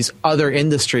studies of these other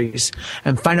industries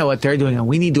and find out what they're doing, and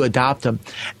we need to adopt them.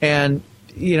 And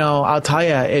I'll tell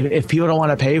you, if people don't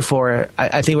want to pay for it,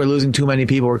 I think we're losing too many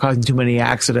people. We're causing too many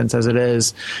accidents as it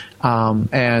is,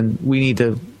 and we need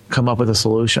to come up with a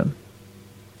solution.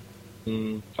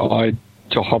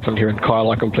 To hop in here, and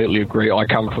Kyle, I completely agree. I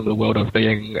come from the world of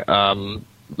being,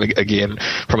 again,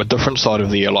 from a different side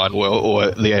of the airline world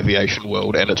or the aviation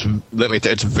world, and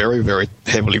it's very, very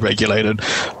heavily regulated.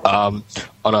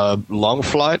 On a long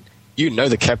flight,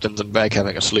 the captain's in bag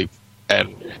having a sleep,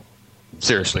 and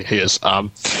seriously, he is.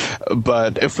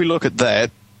 But if we look at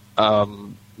that,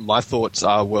 my thoughts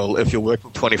are, well, if you're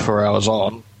working 24 hours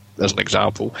on, as an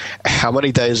example, how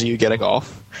many days are you getting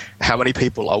off? How many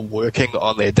people are working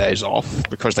on their days off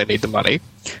because they need the money?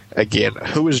 Again,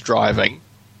 who is driving?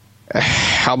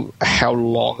 How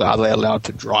long are they allowed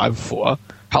to drive for?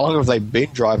 How long have they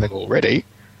been driving already?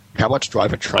 How much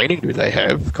driver training do they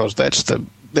have? Because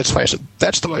let's face it,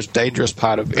 that's the most dangerous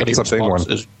part of any response.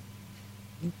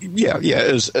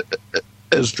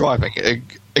 Is driving.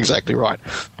 Exactly right.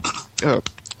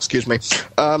 Excuse me.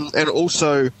 And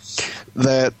also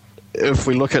that if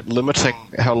we look at limiting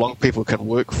how long people can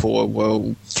work for,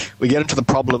 well, we get into the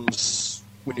problems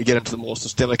when you get into the more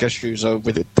systemic issues of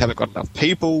we haven't got enough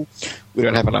people, we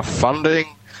don't have enough funding,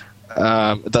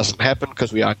 it doesn't happen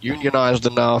because we aren't unionized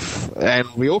enough, and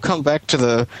we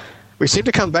seem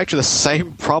to come back to the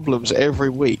same problems every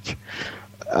week.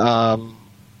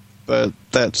 But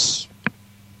that's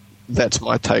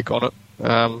my take on it.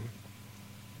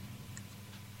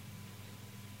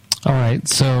 All right,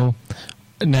 so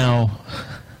now,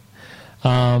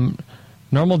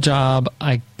 normal job,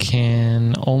 I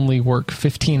can only work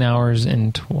 15 hours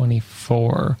in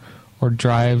 24 or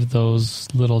drive those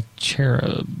little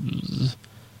cherubs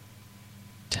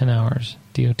 10 hours,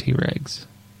 DOT regs.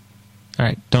 All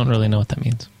right, don't really know what that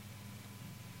means.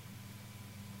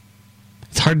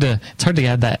 It's hard to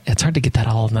add that. It's hard to get that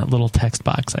all in that little text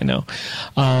box, I know.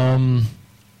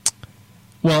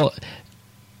 Well,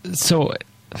 so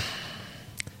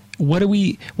what do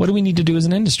we need to do as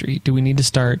an industry? Do we need to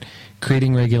start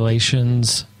creating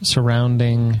regulations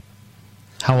surrounding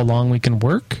how long we can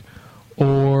work,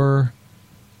 or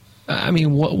I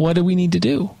mean, what do we need to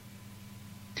do?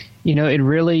 You know, it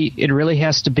really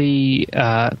has to be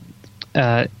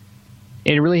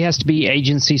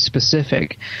agency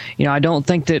specific. You know, I don't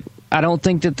think that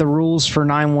the rules for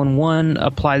 911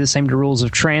 apply the same to rules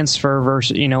of transfer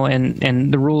versus, you know,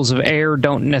 and the rules of air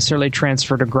don't necessarily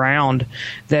transfer to ground.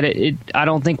 That I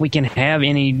don't think we can have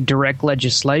any direct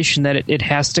legislation. That it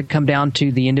has to come down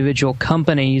to the individual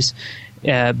companies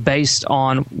based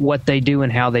on what they do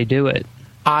and how they do it.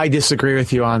 I disagree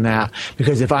with you on that,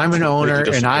 because if I'm an owner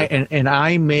and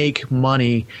I make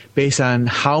money based on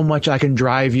how much I can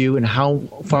drive you and how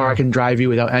far I can drive you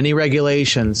without any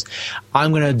regulations, I'm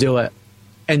going to do it.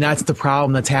 And that's the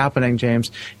problem that's happening, James,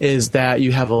 is that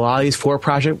you have a lot of these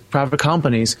private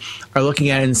companies are looking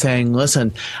at it and saying,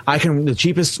 listen, the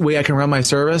cheapest way I can run my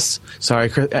service, sorry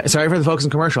for the folks in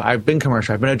commercial. I've been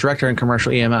commercial. I've been a director in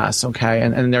commercial EMS, okay?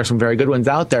 And there are some very good ones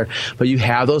out there. But you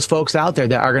have those folks out there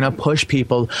that are going to push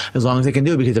people as long as they can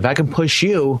do it, because if I can push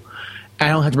you, I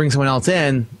don't have to bring someone else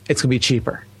in, it's going to be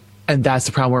cheaper. And that's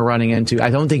the problem we're running into.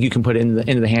 I don't think you can put it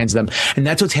into the hands of them. And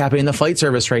that's what's happening in the flight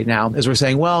service right now, is we're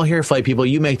saying, well, here, flight people,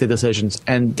 you make the decisions.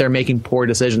 And they're making poor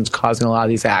decisions, causing a lot of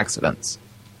these accidents.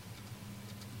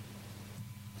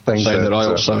 I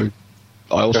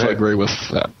also agree with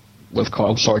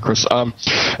Kyle. Sorry, Chris.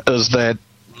 Is that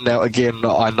now, again,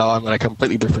 I know I'm in a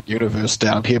completely different universe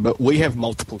down here, but we have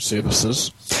multiple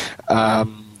services.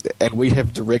 And we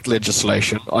have direct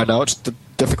legislation. I know it's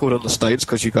difficult in the States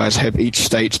because you guys have each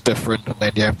state's different, and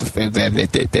then you have to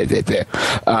there.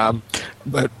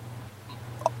 But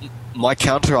my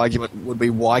counter argument would be,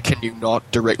 why can you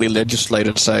not directly legislate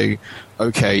and say,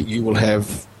 okay, you will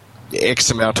have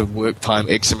X amount of work time,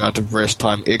 X amount of rest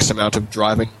time, X amount of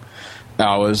driving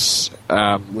hours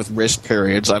with rest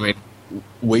periods? I mean,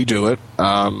 we do it.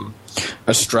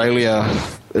 Australia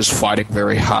is fighting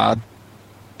very hard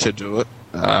to do it.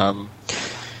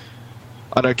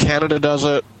 I know Canada does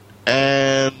it,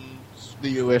 and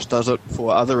the US does it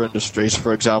for other industries.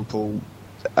 For example,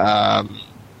 the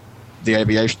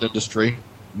aviation industry,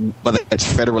 but it's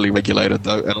federally regulated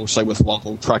though, and also with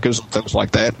long-haul truckers and things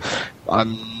like that.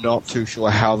 I'm not too sure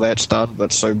how that's done,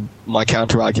 but so my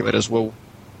counter-argument is, well,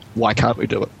 why can't we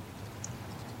do it?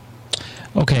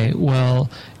 Okay, well,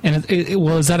 and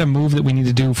is that a move that we need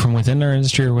to do from within our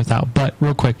industry or without? But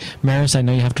real quick, Maris, I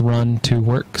know you have to run to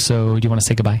work, so do you want to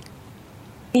say goodbye?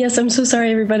 Yes, I'm so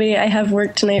sorry, everybody. I have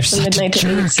work tonight from midnight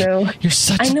to 8, so... You're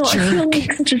such a jerk. I feel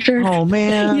like such a jerk. Oh,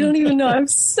 man. You don't even know. I'm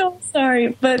so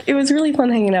sorry. But it was really fun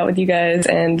hanging out with you guys,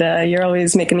 and you're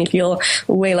always making me feel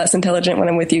way less intelligent when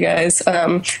I'm with you guys.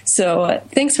 So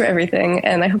thanks for everything,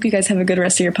 and I hope you guys have a good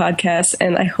rest of your podcast,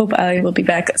 and I hope I will be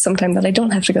back sometime that I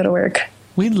don't have to go to work.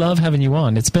 We love having you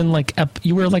on. It's been like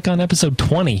you were like on episode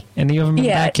 20, and you haven't been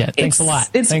back yet. Thanks a lot.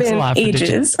 It's Thanks been a lot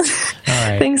ages. All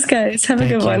right. Thanks, guys. Have a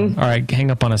good one. All right, hang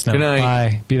up on us now. Good night.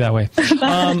 Bye. Be that way.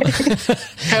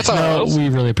 No, we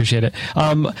really appreciate it.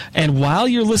 And while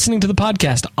you're listening to the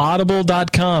podcast,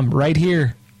 audible.com, right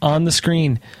here on the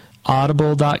screen,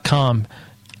 audible.com.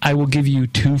 I will give you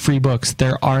 2 free books.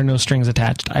 There are no strings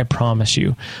attached. I promise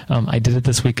you. I did it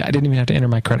this week. I didn't even have to enter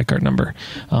my credit card number.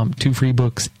 2 free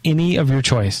books, any of your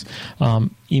choice.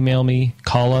 Email me,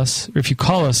 call us. Or if you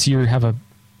call us, you have a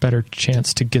better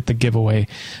chance to get the giveaway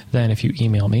than if you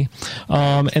email me.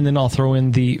 And then I'll throw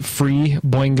in the free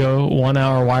Boingo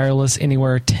 1-hour wireless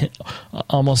anywhere,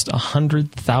 almost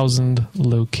 100,000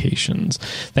 locations.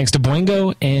 Thanks to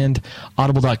Boingo and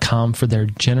Audible.com for their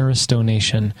generous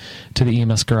donation to the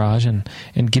EMS Garage and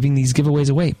giving these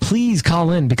giveaways away. Please call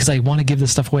in because I want to give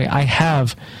this stuff away.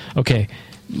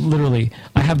 Literally,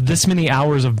 I have this many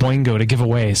hours of Boingo to give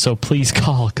away, so please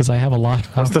call because I have a lot.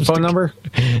 What's the phone number?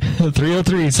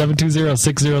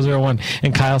 303-720-6001.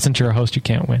 And Kyle, since you're a host, you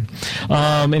can't win.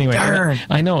 Anyway,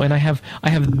 I know, and I have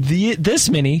this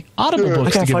many Audible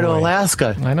books to give away. I gotta fly to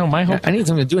Alaska. I know. My hope. I need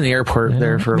something to do in the airport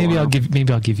there for maybe a while.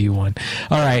 I'll give you one.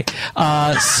 All right.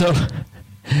 So.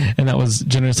 And that was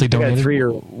generously donated. I got 3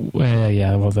 or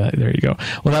yeah. Well, there you go.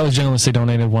 Well, that was generously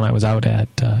donated when I was out at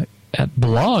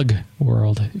Blog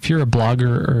World. If you're a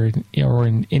blogger or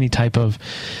in any type of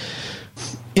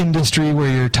industry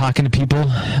where you're talking to people,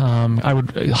 I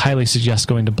would highly suggest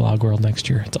going to Blog World next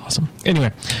year. It's awesome.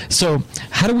 Anyway, so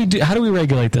how do we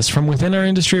regulate this from within our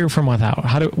industry or from without?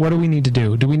 What do we need to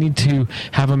do? Do we need to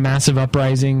have a massive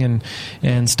uprising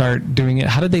and start doing it?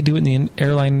 How did they do it in the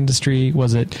airline industry?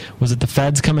 Was it the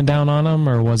feds coming down on them,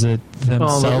 or was it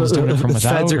themselves doing it from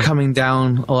without? The feds are coming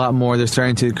down a lot more. They're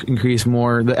starting to increase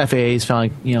more. The FAA is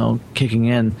finally kicking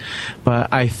in,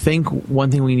 but I think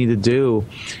one thing we need to do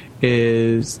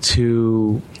is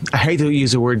I hate to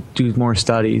use the word do more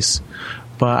studies,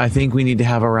 but I think we need to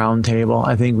have a round table.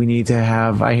 I think we need to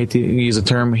have, I hate to use the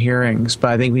term hearings,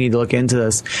 but I think we need to look into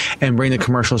this and bring the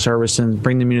commercial service and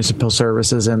bring the municipal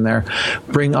services in there,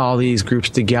 bring all these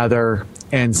groups together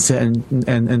and sit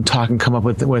and talk and come up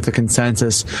with a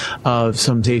consensus of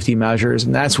some safety measures.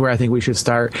 And that's where I think we should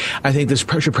start. I think this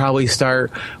should probably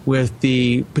start with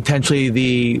potentially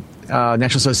the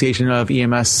National Association of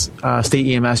EMS, state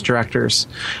EMS directors.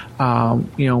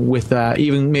 With that,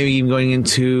 even going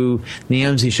into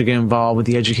NAMSI should get involved with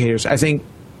the educators. I think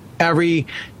every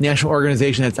national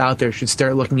organization that's out there should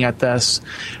start looking at this,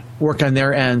 work on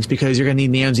their ends, because you're going to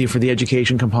need NAMSI for the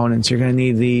education components. You're going to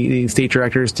need the state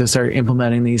directors to start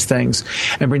implementing these things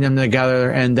and bring them together,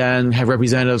 and then have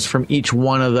representatives from each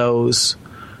one of those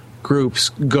groups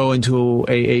go into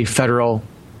a federal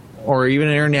or even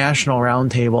an international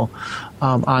roundtable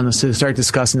on this to start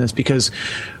discussing this, because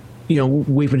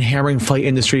we've been hammering flight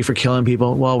industry for killing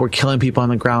people. Well, we're killing people on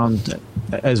the ground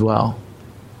as well.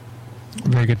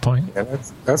 Very good point. Yeah,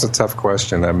 that's a tough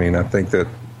question. I mean, I think that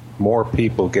more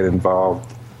people get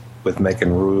involved with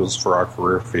making rules for our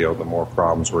career field, the more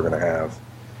problems we're going to have.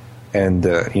 And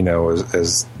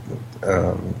as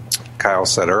Kyle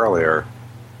said earlier,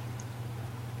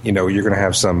 you're going to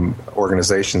have some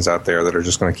organizations out there that are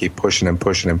just going to keep pushing and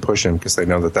pushing and pushing because they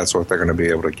know that that's what they're going to be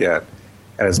able to get.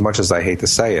 And as much as I hate to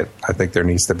say it, I think there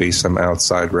needs to be some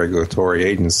outside regulatory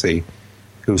agency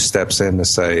who steps in to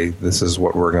say, this is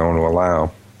what we're going to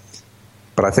allow.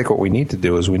 But I think what we need to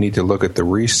do is we need to look at the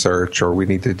research, or we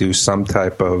need to do some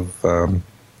type of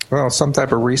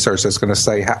research that's going to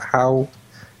say, how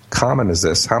common is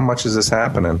this? How much is this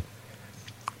happening?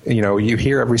 You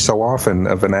hear every so often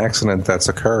of an accident that's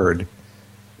occurred,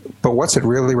 but what's it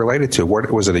really related to?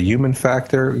 Was it a human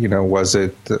factor? Was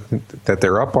it that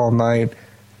they're up all night?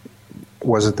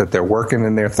 Was it that they're working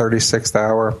in their 36th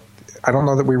hour? I don't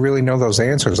know that we really know those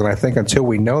answers, and I think until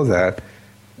we know that,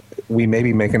 we may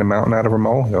be making a mountain out of a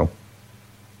molehill.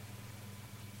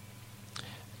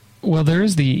 Well, there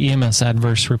is the EMS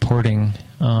adverse reporting,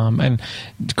 and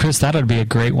Chris, that would be a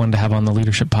great one to have on the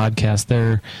Leadership Podcast.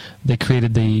 They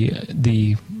created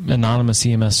the anonymous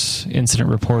EMS incident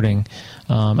reporting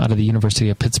out of the University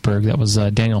of Pittsburgh. That was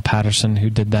Daniel Patterson who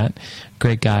did that.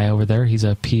 Great guy over there. He's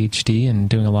a PhD and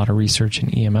doing a lot of research in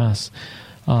EMS.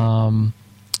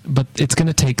 But it's going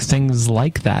to take things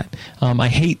like that.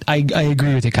 I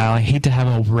agree with you, Kyle. I hate to have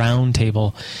a round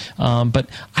table, but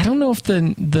I don't know if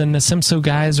the NASIMSO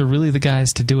guys are really the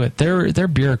guys to do it. They're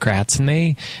bureaucrats, and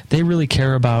they really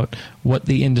care about what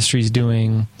the industry's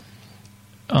doing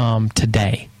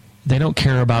today. They don't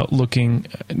care about looking.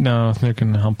 No, I'll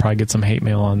probably get some hate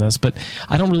mail on this, but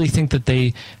I don't really think that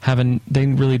they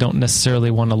really don't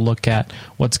necessarily want to look at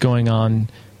what's going on,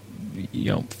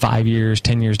 5 years,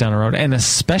 10 years down the road, and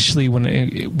especially when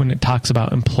it talks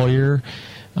about employer,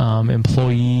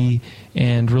 employee,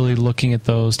 and really looking at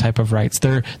those type of rights.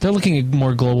 They're looking at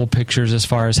more global pictures as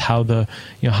far as how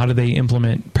how do they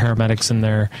implement paramedics in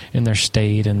their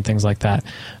state and things like that.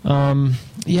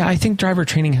 I think driver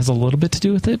training has a little bit to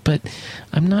do with it, but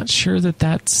I'm not sure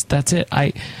that's it.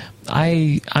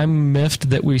 I'm miffed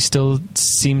that we still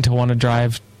seem to want to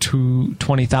drive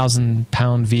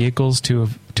 20,000-pound vehicles to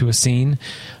a scene.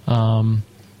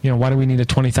 Why do we need a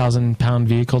 20,000-pound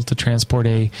vehicle to transport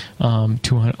on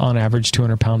average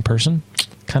 200-pound person?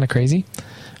 Kind of crazy.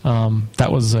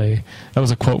 That was a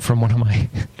quote from one of my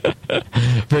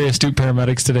very astute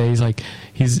paramedics today. He's like,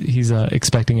 he's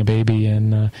expecting a baby,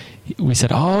 and we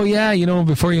said, oh yeah,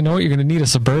 before you know it, you're going to need a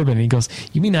Suburban. And he goes,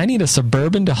 you mean I need a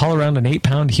Suburban to haul around an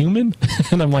 8-pound human?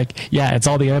 And I'm like, yeah, it's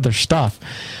all the other stuff.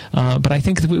 But I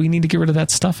think that we need to get rid of that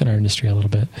stuff in our industry a little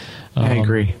bit. I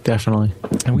agree, definitely.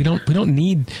 And we don't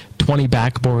need 20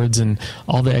 backboards and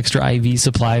all the extra IV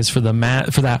supplies for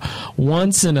that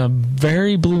once in a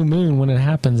very blue moon when it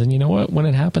happens. And you know what? When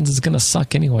it happens, it's going to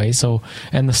suck anyway. So,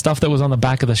 and the stuff that was on the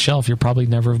back of the shelf, you're probably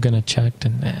never going to check.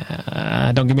 And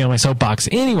don't get me on my soapbox.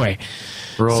 Anyway,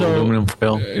 aluminum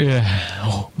foil. Yeah.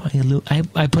 Oh,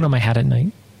 I put on my hat at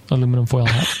night. Aluminum foil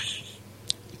hat.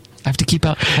 I have to keep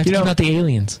out the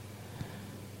aliens.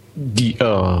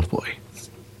 Oh boy.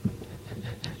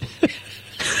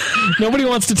 Nobody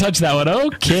wants to touch that one.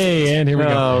 Okay, and here we go.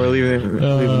 Oh, we're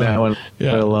leaving that one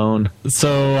alone.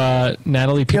 So,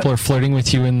 Natalie, people are flirting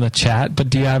with you in the chat, but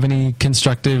do you have any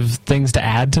constructive things to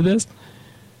add to this?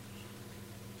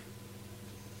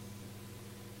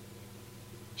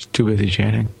 She's too busy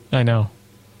chatting. I know.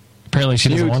 Apparently, she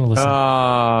doesn't want to listen.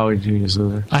 Oh, you just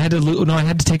lose her. I had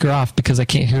to take her off because I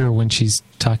can't hear her when she's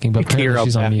talking, but apparently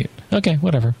she's on mute. Okay,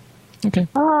 whatever. Okay.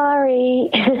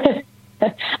 Sorry.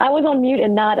 I was on mute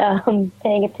and not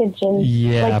paying attention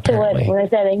to what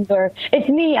settings were. It's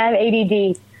me. I have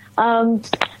ADD.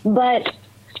 But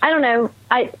I don't know.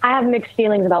 I have mixed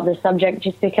feelings about this subject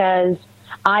just because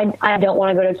I don't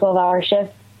want to go to a 12-hour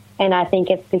shift, and I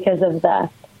think it's because of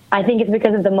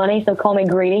the money. So call me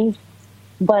greedy,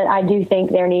 but I do think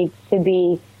there needs to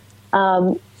be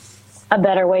a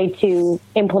better way to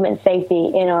implement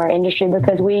safety in our industry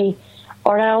because we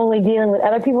are not only dealing with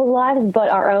other people's lives, but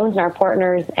our own and our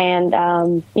partners. And,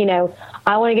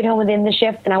 I want to get home at the end of the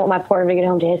shift, and I want my partner to get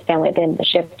home to his family at the end of the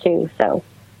shift, too. So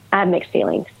I have mixed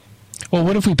feelings. Well,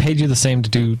 what if we paid you the same to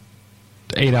do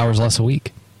 8 hours less a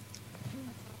week?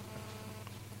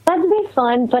 That'd be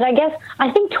fun, but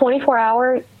I think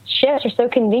 24-hour shifts are so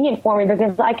convenient for me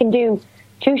because I can do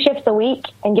 2 shifts a week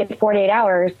and get 48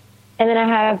 hours, and then I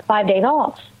have 5 days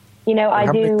off.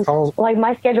 I do, like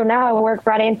my schedule now, I work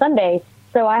Friday and Sunday,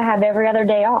 so I have every other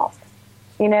day off.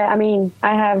 I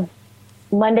have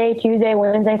Monday, Tuesday,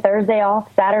 Wednesday, Thursday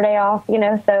off, Saturday off,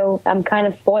 so I'm kind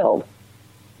of spoiled.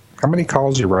 How many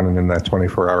calls are you running in that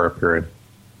 24-hour period?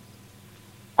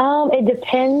 It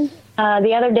depends.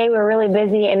 The other day we were really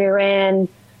busy and we ran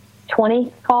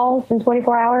 20 calls in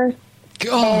 24 hours.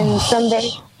 Oh. And some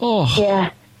days,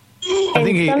 yeah.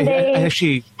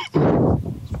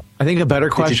 I think a better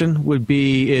question would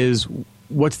be is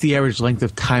what's the average length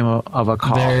of time of a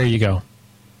call? There you go.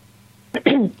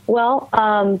 Well,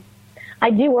 I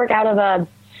do work out of a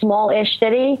small-ish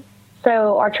city,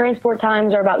 so our transport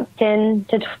times are about 10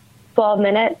 to 12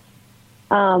 minutes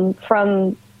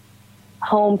from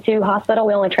home to hospital.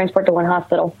 We only transport to one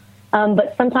hospital.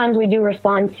 But sometimes we do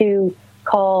respond to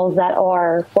calls that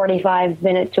are 45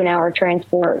 minutes to an hour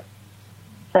transport.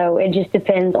 So it just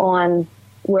depends on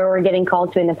where we're getting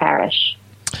called to in the parish.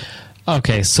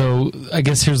 Okay, so I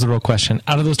guess here's the real question.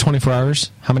 Out of those 24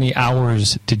 hours, how many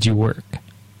hours did you work?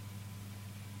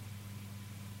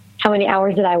 How many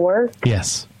hours did I work?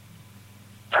 Yes.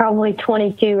 Probably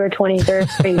 22 or 23.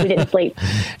 We didn't sleep.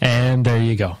 And there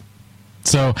you go.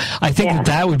 So I think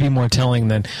that would be more telling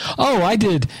than, I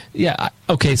did,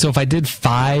 okay, so if I did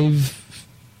 5,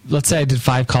 let's say I did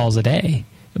 5 calls a day,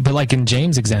 but like in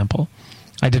James' example,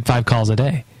 I did 5 calls a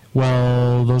day.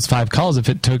 Well, those 5 calls, if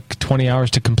it took 20 hours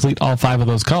to complete all 5 of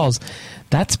those calls,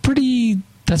 that's pretty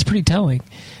telling.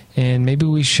 And maybe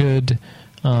we should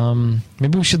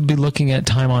be looking at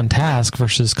time on task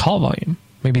versus call volume.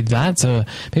 Maybe that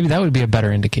would be a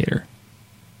better indicator.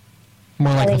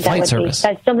 More like a flight service.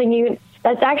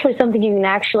 That's actually something you can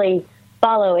actually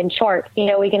follow and chart.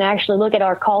 We can actually look at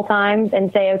our call times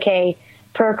and say, okay,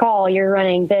 per call, you're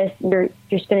running this,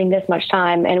 you're spending this much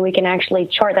time, and we can actually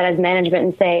chart that as management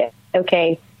and say,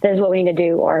 okay, this is what we need to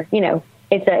do, or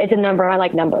it's a number. I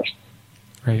like numbers.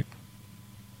 Right.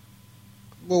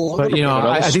 Well, but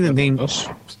I think the thing.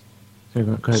 Go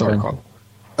ahead, Sorry, Ben. Carl.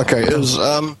 Okay,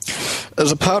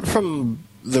 as apart from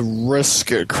the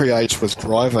risk it creates with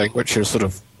driving, which is sort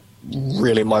of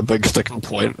really my big sticking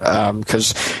point,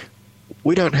 because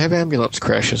we don't have ambulance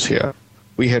crashes here.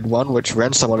 We had one which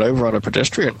ran someone over on a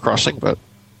pedestrian crossing, but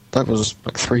that was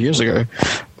like 3 years ago.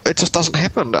 It just doesn't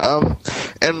happen.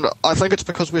 And I think it's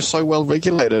because we're so well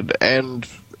regulated, and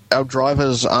our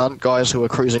drivers aren't guys who are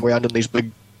cruising around in these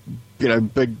big,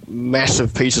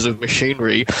 massive pieces of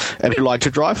machinery and who like to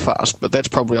drive fast. But that's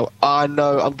probably, I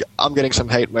know I'm getting some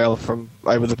hate mail from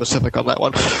over the Pacific on that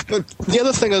one. But the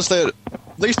other thing is that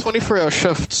these 24-hour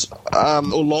shifts, or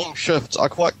long shifts, are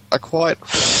quite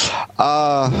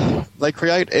they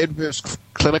create adverse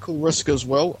clinical risk as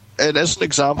well. And as an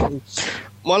example,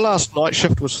 my last night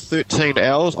shift was 13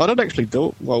 hours. I didn't actually do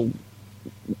it well.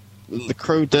 The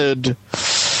crew did,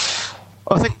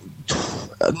 I think,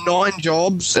 9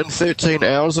 jobs in 13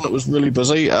 hours, and it was really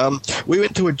busy. We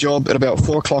went to a job at about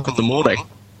 4 o'clock in the morning,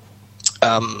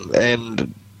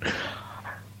 and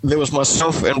there was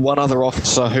myself and one other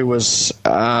officer who was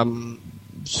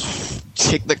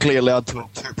technically allowed to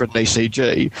interpret an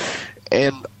ECG.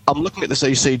 And I'm looking at this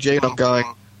ECG and I'm going,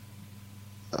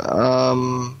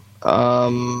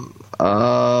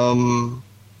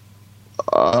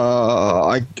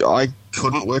 I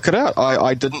couldn't work it out.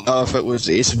 I didn't know if it was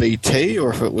SVT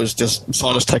or if it was just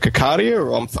sinus tachycardia,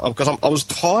 or because I was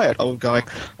tired. I was going,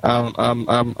 I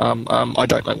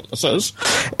don't know what this is.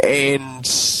 And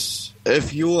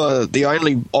if you're the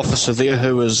only officer there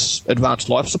who is advanced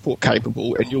life support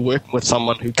capable, and you're working with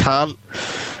someone who can't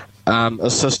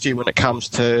assist you when it comes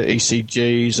to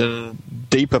ECGs and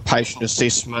deeper patient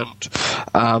assessment,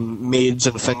 meds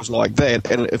and things like that,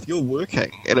 and if you're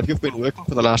working, and if you've been working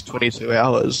for the last 22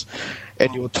 hours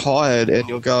and you're tired and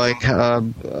you're going,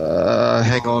 hang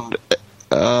on,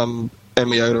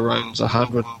 amiodarone's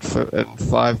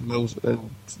 105 mils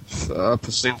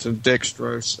percent of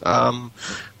dextrose,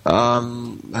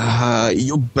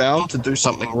 you're bound to do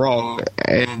something wrong,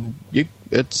 and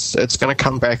it's going to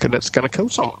come back and it's going to kill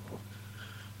someone.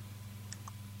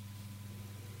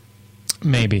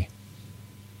 Maybe.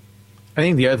 I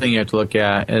think the other thing you have to look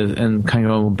at is, and kind of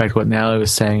going back to what Natalie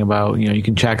was saying about, you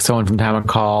can check someone from time of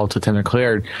call to time they're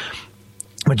cleared,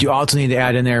 but you also need to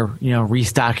add in there,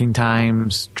 restocking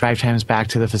times, drive times back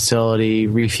to the facility,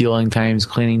 refueling times,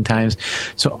 cleaning times.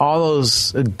 So all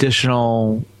those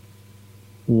additional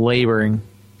laboring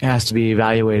has to be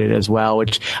evaluated as well,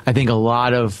 which I think a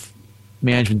lot of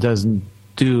management doesn't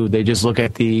do. They just look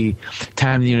at the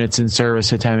time the unit's in service,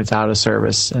 the time it's out of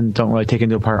service, and don't really take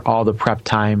into account all the prep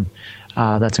time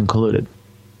that's included.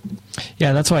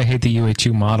 Yeah, that's why I hate the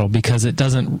UHU model, because it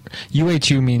doesn't.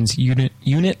 UHU means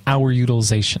unit hour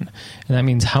utilization, and that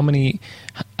means how many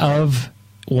of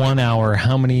 1 hour,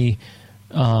 how many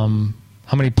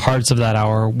parts of that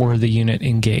hour were the unit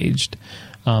engaged.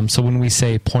 So when we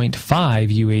say 0.5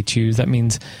 UHUs, that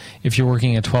means if you're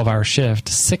working a 12-hour shift,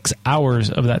 6 hours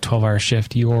of that 12-hour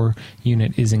shift, your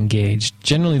unit is engaged.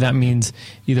 Generally, that means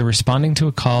either responding to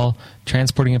a call,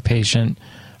 transporting a patient,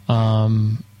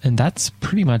 and that's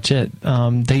pretty much it.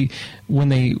 When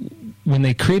they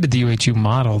created the UHU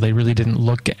model, they really didn't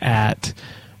look at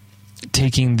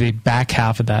taking the back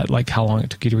half of that, like how long it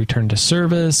took you to return to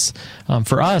service.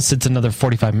 For us, it's another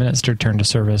 45 minutes to return to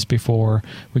service before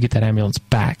we get that ambulance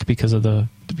back because of the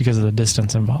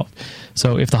distance involved.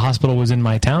 So if the hospital was in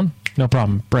my town, no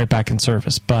problem, right back in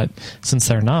service. But since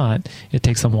they're not, it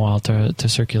takes them a while to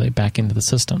circulate back into the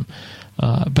system.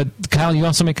 But Kyle, you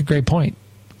also make a great point.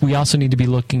 We also need to be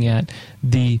looking at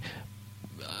the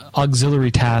auxiliary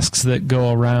tasks that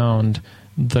go around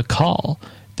the call.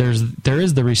 There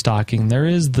is the restocking, there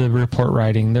is the report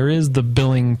writing, there is the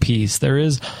billing piece, there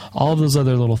is all those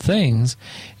other little things.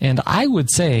 And I would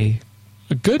say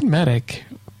a good medic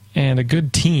and a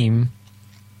good team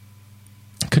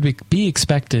could be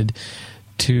expected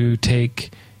to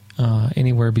take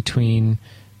anywhere between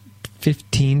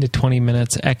 15 to 20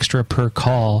 minutes extra per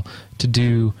call to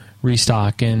do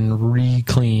restock and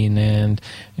re-clean and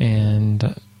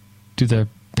do the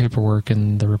paperwork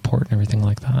and the report and everything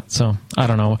like that. So I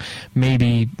don't know,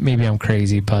 maybe I'm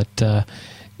crazy, but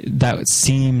that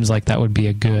seems like that would be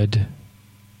a good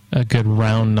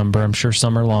round number. I'm sure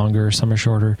some are longer, some are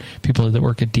shorter. People that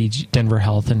work at Denver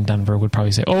Health in Denver would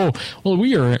probably say, "Oh, well,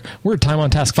 we're time on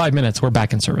task 5 minutes. We're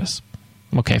back in service."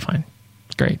 Okay, fine,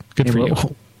 it's great, good for you.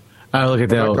 I look at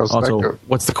that also.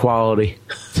 What's the quality?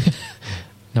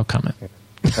 No comment.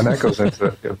 And that goes into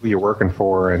who you're working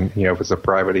for, and if it's a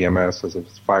private EMS, as if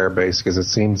it's fire-based, because it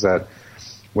seems that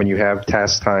when you have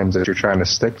task times that you're trying to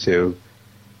stick to.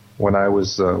 When I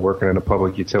was working in a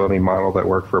public utility model that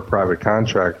worked for a private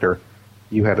contractor,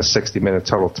 you had a 60-minute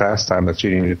total task time that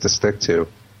you needed to stick to.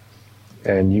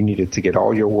 And you needed to get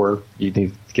all your work, you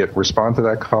needed to respond to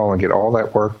that call and get all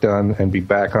that work done and be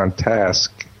back on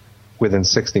task within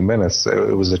 60 minutes.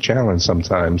 It was a challenge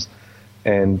sometimes.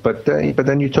 But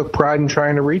then you took pride in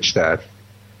trying to reach that.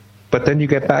 But then you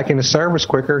get back into service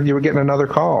quicker, you were getting another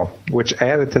call, which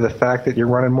added to the fact that you're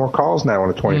running more calls now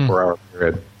in a 24-hour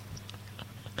period.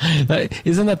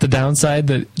 Isn't that the downside,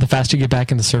 that the faster you get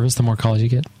back into service, the more calls you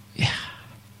get? Yeah.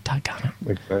 Doggone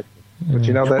it. Exactly. But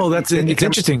you know that... it's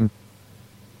interesting.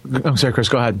 I'm sorry, Chris,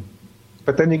 go ahead.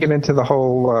 But then you get into the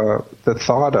whole, the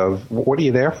thought of, what are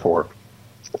you there for?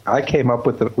 I came up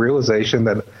with the realization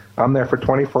that I'm there for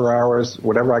 24 hours.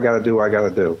 Whatever I got to do, I got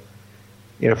to do.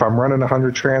 If I'm running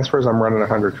 100 transfers, I'm running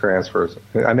 100 transfers.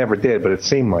 I never did, but it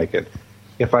seemed like it.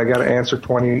 If I got to answer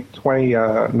 20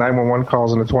 911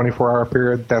 calls in a 24-hour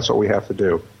period, that's what we have to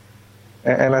do.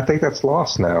 And I think that's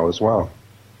lost now as well.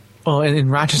 Well, in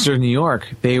Rochester, New York,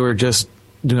 they were just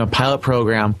doing a pilot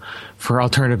program for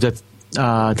alternative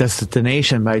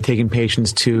destination by taking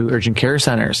patients to urgent care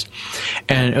centers.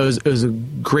 And it was a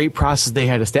great process they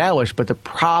had established, but the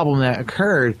problem that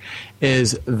occurred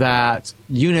is that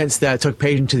units that took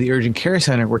patients to the urgent care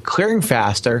center were clearing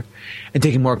faster and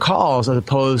taking more calls as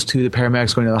opposed to the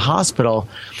paramedics going to the hospital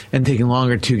and taking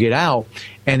longer to get out.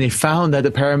 And they found that the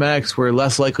paramedics were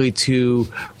less likely to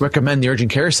recommend the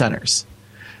urgent care centers.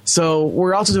 So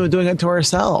we're also doing it to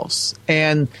ourselves.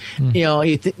 And,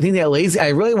 you think that I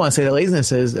really want to say that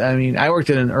laziness is, I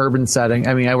worked in an urban setting.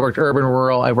 I worked urban,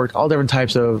 rural. I worked all different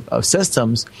types of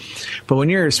systems. But when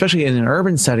you're, especially in an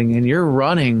urban setting, and you're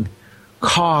running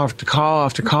call after call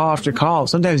after call after call,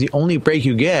 sometimes the only break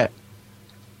you get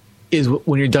is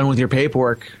when you're done with your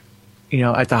paperwork,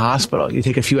 at the hospital. You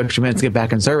take a few extra minutes to get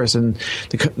back in service. And,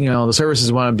 the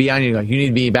services want to be on you. Like, you need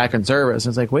to be back in service.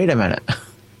 And it's like, wait a minute.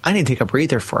 I need to take a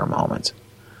breather for a moment.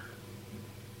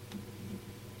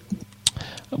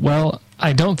 Well,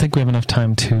 I don't think we have enough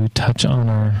time to touch on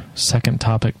our second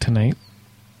topic tonight.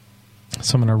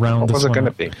 So I'm going to round this one. What was it going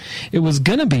to be? It was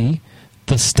going to be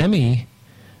the STEMI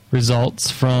results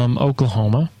from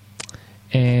Oklahoma.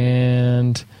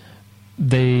 And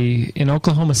in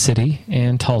Oklahoma City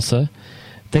and Tulsa,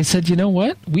 they said, you know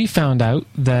what? We found out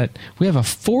that we have a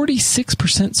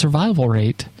 46% survival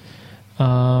rate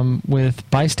with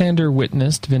bystander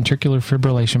witnessed ventricular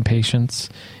fibrillation patients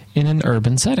in an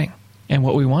urban setting. And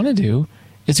what we want to do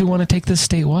is we want to take this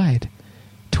statewide.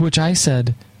 To which I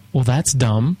said, well, that's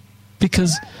dumb,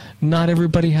 because not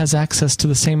everybody has access to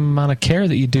the same amount of care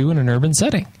that you do in an urban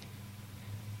setting.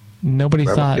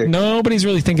 Nobody's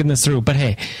really thinking this through, but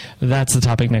hey, that's the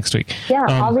topic next week.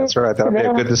 Yeah, that's right. That'll be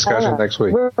a good discussion next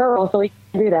week. We're rural, so we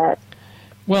can do that.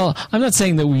 Well, I'm not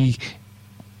saying that we...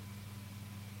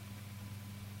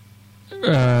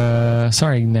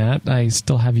 sorry, Nat. I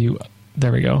still have you.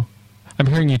 There we go. I'm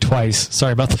hearing you twice.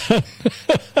 Sorry about that.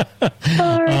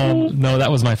 Sorry. No,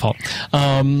 that was my fault.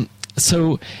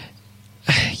 So,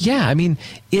 yeah,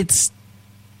 it's...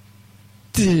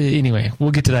 Anyway,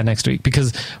 we'll get to that next week,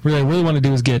 because what I really want to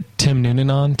do is get Tim Noonan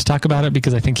on to talk about it,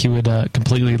 because I think he would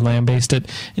completely lambaste it.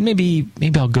 And maybe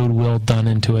I'll go Will Dunn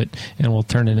into it, and we'll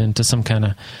turn it into some kind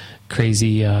of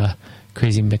crazy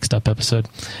mixed up episode.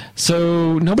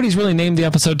 So nobody's really named the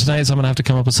episode tonight, so I'm going to have to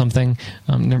come up with something.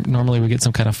 Normally we get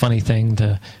some kind of funny thing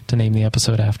to name the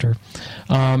episode after.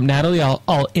 Natalie,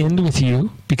 I'll end with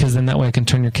you, because then that way I can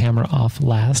turn your camera off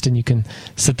last and you can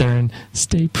sit there and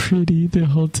stay pretty the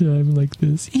whole time like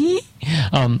this.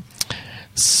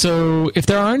 So if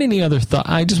there aren't any other thoughts,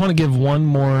 I just want to give one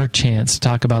more chance to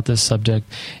talk about this subject.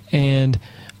 And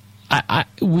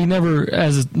we never,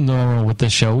 as normal with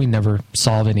this show, we never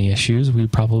solve any issues. We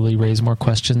probably raise more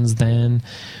questions than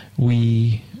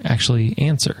we actually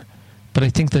answer. But I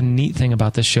think the neat thing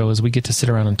about this show is we get to sit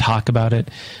around and talk about it,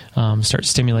 start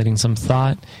stimulating some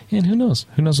thought, and who knows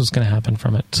what's going to happen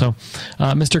from it. So,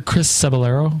 Mr. Chris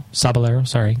Saballero,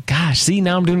 sorry. Gosh, see,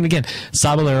 now I'm doing it again.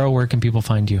 Saballero, where can people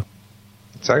find you?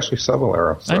 It's actually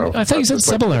Saballero. So I thought you said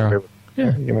Saballero.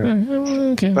 Yeah.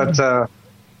 Okay. But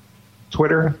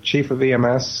Twitter, Chief of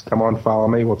EMS. Come on, follow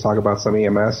me. We'll talk about some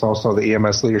EMS. Also, the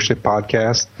EMS Leadership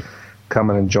Podcast. Come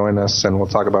in and join us, and we'll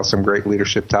talk about some great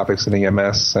leadership topics in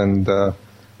EMS. And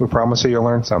we promise you'll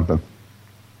learn something.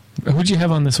 Who'd you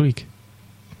have on this week?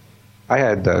 I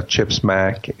had Chip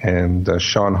Smack and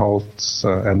Sean Holtz,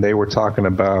 and they were talking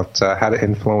about how to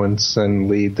influence and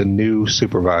lead the new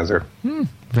supervisor.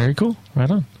 Very cool. Right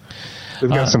on.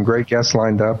 We've got some great guests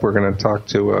lined up. We're going to talk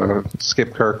to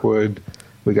Skip Kirkwood.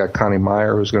 We got Connie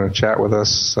Meyer, who's going to chat with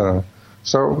us.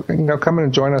 So, come in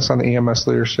and join us on the EMS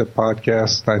Leadership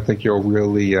Podcast. I think you'll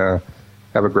really have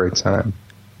a great time.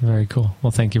 Very cool.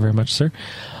 Well, thank you very much, sir.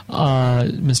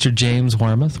 Mr. James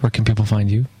Warmoth, where can people find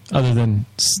you, other than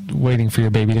waiting for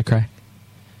your baby to cry?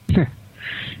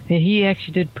 He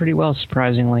actually did pretty well,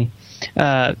 surprisingly.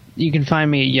 You can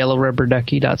find me at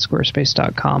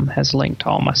yellowrubberducky.squarespace.com. Has a link to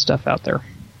all my stuff out there.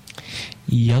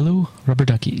 Yellow Rubber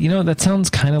Ducky. You know, that sounds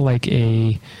kind of like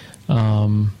a...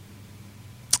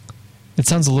 it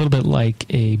sounds a little bit like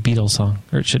a Beatles song,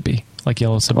 or it should be, like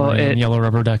Yellow Submarine, Yellow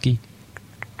Rubber Ducky.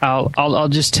 I'll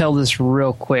just tell this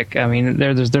real quick. I mean,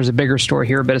 there's a bigger story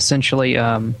here, but essentially,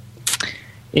 the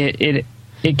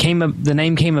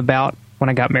name came about when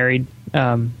I got married.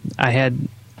 I've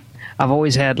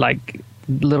always had like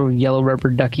little yellow rubber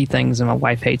ducky things, and my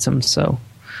wife hates them. So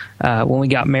when we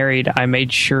got married, I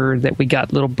made sure that we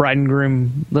got little bride and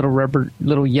groom,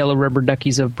 little yellow rubber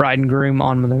duckies of bride and groom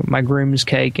on my groom's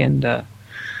cake, and so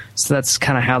that's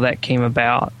kind of how that came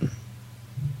about.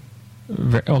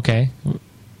 Okay.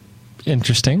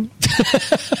 Interesting.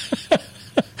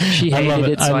 She hated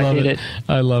it, so I did it.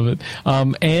 I love it.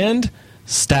 And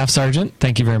Staff Sergeant,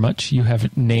 thank you very much. You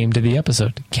have named the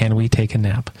episode. Can we take a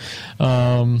nap?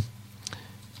 A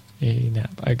nap.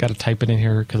 I got to type it in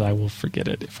here because I will forget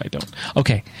it if I don't.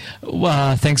 Okay.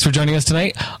 Thanks for joining us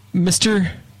tonight.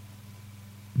 Mr.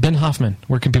 Ben Hoffman,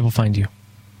 where can people find you?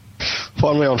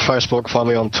 Find me on Facebook. Find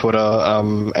me on Twitter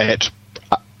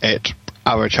at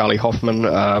Charlie Hoffman,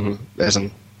 as in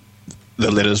the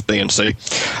letters B and C.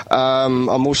 I'm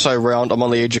also around. I'm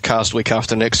on the Educast week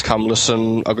after next. Come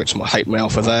listen. I've got some hate mail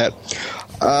for that.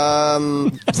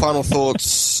 Final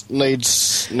thoughts: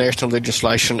 needs national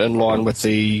legislation in line with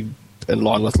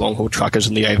long haul truckers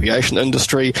in the aviation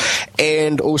industry,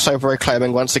 and also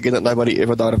proclaiming once again that nobody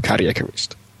ever died of cardiac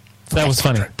arrest. That was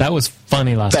funny. That was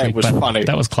funny last week. That was funny.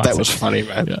 That was classic. That was funny,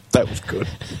 man. Yeah. That was good.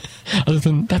 Other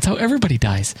than that's how everybody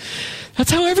dies.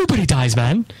 That's how everybody dies,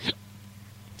 man.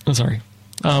 I'm sorry.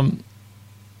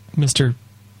 Mr.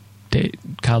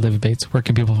 Kyle David Bates, where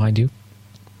can people find you?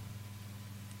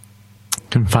 You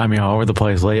can find me all over the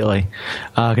place lately.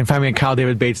 You can find me at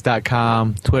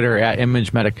KyleDavidBates.com, Twitter at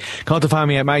ImageMedic. You can also find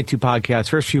me at my two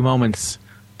podcasts,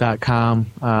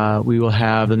 firstfewmoments.com. We will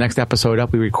have the next episode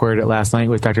up. We recorded it last night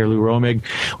with Dr. Lou Romig.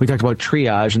 We talked about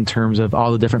triage in terms of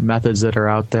all the different methods that are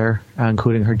out there,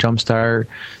 including her Jumpstart,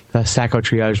 the Sacco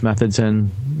triage methods, and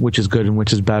which is good and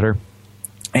which is better.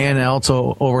 And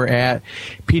also over at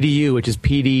PDU, which is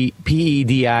PEDI-U.com,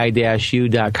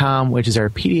 which is our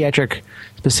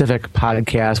pediatric-specific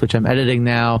podcast, which I'm editing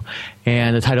now.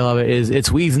 And the title of it is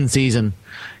It's Wheezing Season,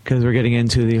 because we're getting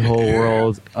into the whole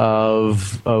world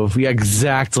of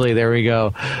exactly, there we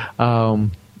go, of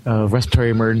respiratory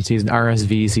emergencies and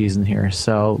RSV season here.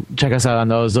 So check us out on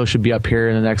those. Those should be up here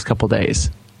in the next couple days.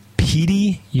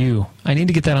 PDU. I need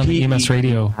to get that on the EMS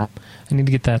radio. I need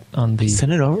to get that on the...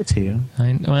 Send it over to you.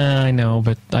 I know,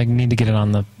 but I need to get it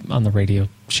on the radio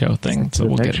show thing. So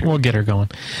we'll get her going.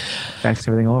 Thanks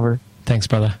everything over. Thanks,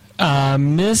 brother.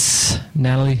 Miss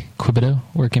Natalie Quibido,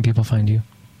 where can people find you?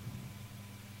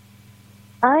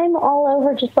 I'm all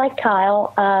over just like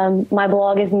Kyle. My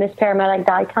blog is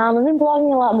missparamedic.com. I've been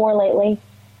blogging a lot more lately.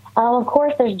 Of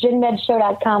course, there's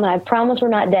GenMedShow.com, and I promise we're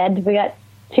not dead. We got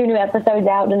 2 new episodes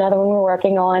out and another one we're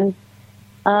working on.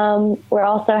 We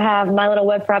also have my little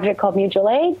web project called Mutual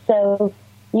Aid, so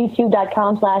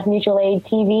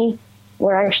youtube.com/mutualaidtv.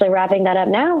 We're actually wrapping that up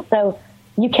now, so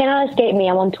you cannot escape me.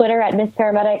 I'm on Twitter at Miss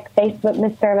Paramedic, Facebook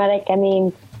Miss Paramedic. I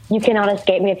mean, you cannot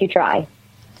escape me if you try,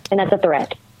 and that's a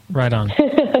threat. Right on.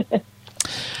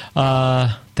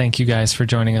 Thank you guys for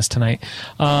joining us tonight.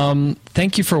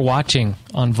 Thank you for watching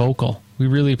on Vocal. We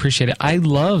really appreciate it. I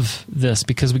love this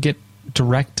because we get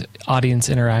direct audience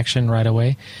interaction right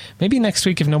away. Maybe next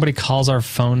week, if nobody calls our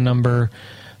phone number,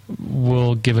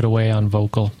 we'll give it away on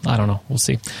Vocal. I don't know. We'll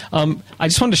see. I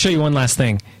just wanted to show you one last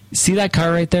thing. See that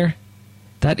car right there?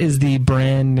 That is the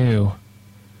brand new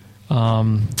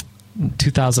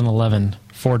 2011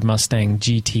 Ford Mustang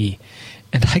GT.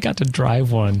 And I got to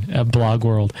drive one at Blog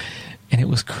World, and it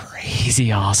was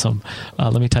crazy awesome.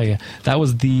 Let me tell you, that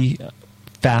was the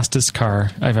fastest car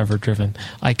I've ever driven.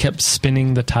 I kept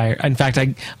spinning the tire. In fact,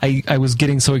 I was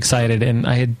getting so excited, and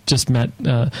I had just met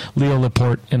Leo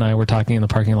Laporte, and I were talking in the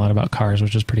parking lot about cars,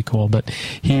 which was pretty cool. But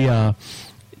he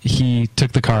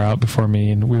took the car out before me,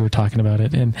 and we were talking about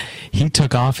it, and he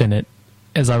took off in it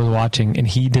as I was watching, and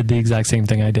he did the exact same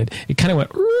thing I did. It kind of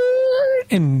went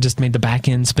and just made the back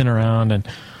end spin around, and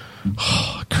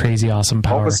crazy awesome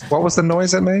power. What was the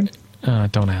noise it made?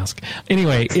 Don't ask.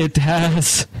 Anyway, it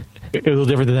has... It was a little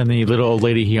different than the little old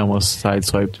lady he almost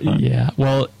sideswiped. Yeah,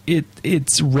 well,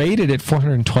 it's rated at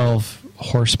 412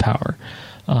 horsepower.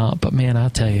 But man, I'll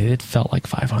tell you, it felt like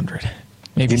 500.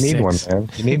 maybe You need 6. one, man.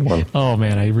 You need one. Oh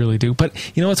man, I really do. But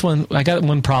you know what's one? I got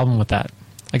one problem with that.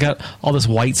 I got all this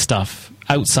white stuff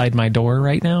outside my door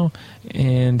right now,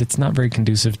 and it's not very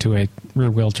conducive to a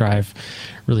rear-wheel drive,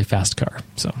 really fast car.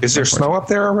 So, is there snow up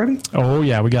there already? Oh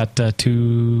yeah, we got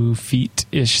 2 feet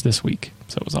ish this week,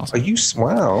 so it was awesome. Are you?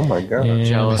 Wow! Oh my god! Yeah,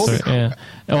 jealous. so, yeah.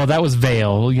 Oh, that was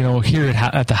Vale. You know, here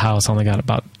at the house, I only got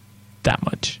about that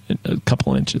much, a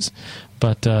couple inches,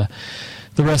 but.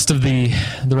 The rest of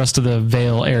the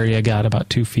Vale area got about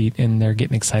 2 feet, and they're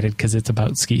getting excited because it's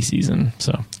about ski season.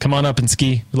 So come on up and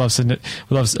ski. We love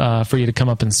for you to come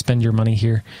up and spend your money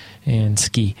here and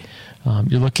ski.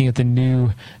 You're looking at the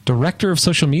new director of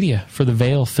social media for the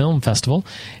Vale Film Festival,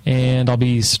 and I'll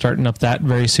be starting up that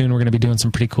very soon. We're going to be doing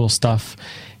some pretty cool stuff.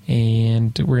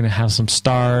 And we're going to have some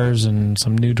stars and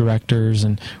some new directors,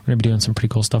 and we're going to be doing some pretty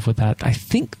cool stuff with that. I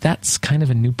think that's kind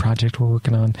of a new project we're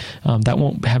working on. That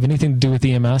won't have anything to do with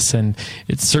EMS, and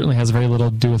it certainly has very little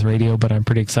to do with radio, but I'm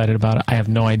pretty excited about it. I have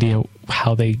no idea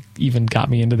how they even got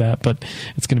me into that, but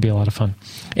it's going to be a lot of fun.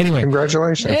 Anyway.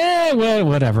 Congratulations. Well,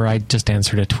 whatever. I just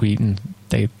answered a tweet, and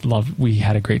we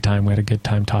had a great time. We had a good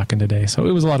time talking today, so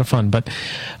it was a lot of fun. But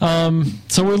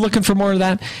so we're looking for more of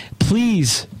that.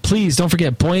 Please don't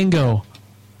forget Boingo,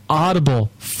 Audible,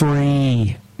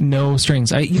 free, no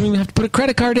strings. You don't even have to put a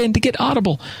credit card in to get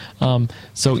Audible.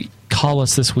 So call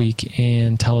us this week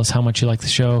and tell us how much you like the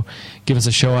show. Give us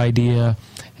a show idea.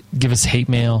 Give us hate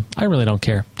mail. I really don't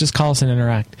care. Just call us and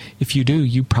interact. If you do,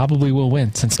 you probably will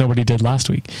win, since nobody did last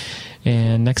week.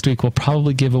 And next week, we'll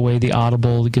probably give away the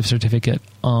Audible gift certificate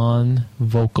on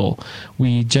Vocal.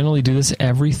 We generally do this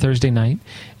every Thursday night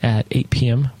at 8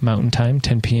 p.m. Mountain Time,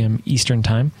 10 p.m. Eastern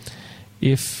Time.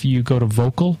 If you go to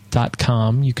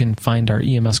vocal.com, you can find our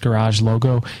EMS Garage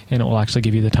logo, and it will actually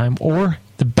give you the time. Or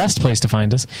the best place to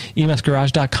find us,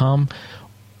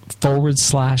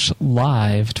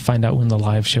 emsgarage.com/live to find out when the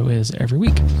live show is every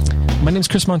week. My name is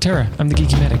Chris Montera. I'm the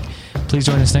Geeky Medic. Please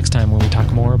join us next time when we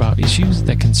talk more about issues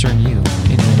that concern you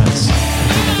in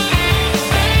EMS.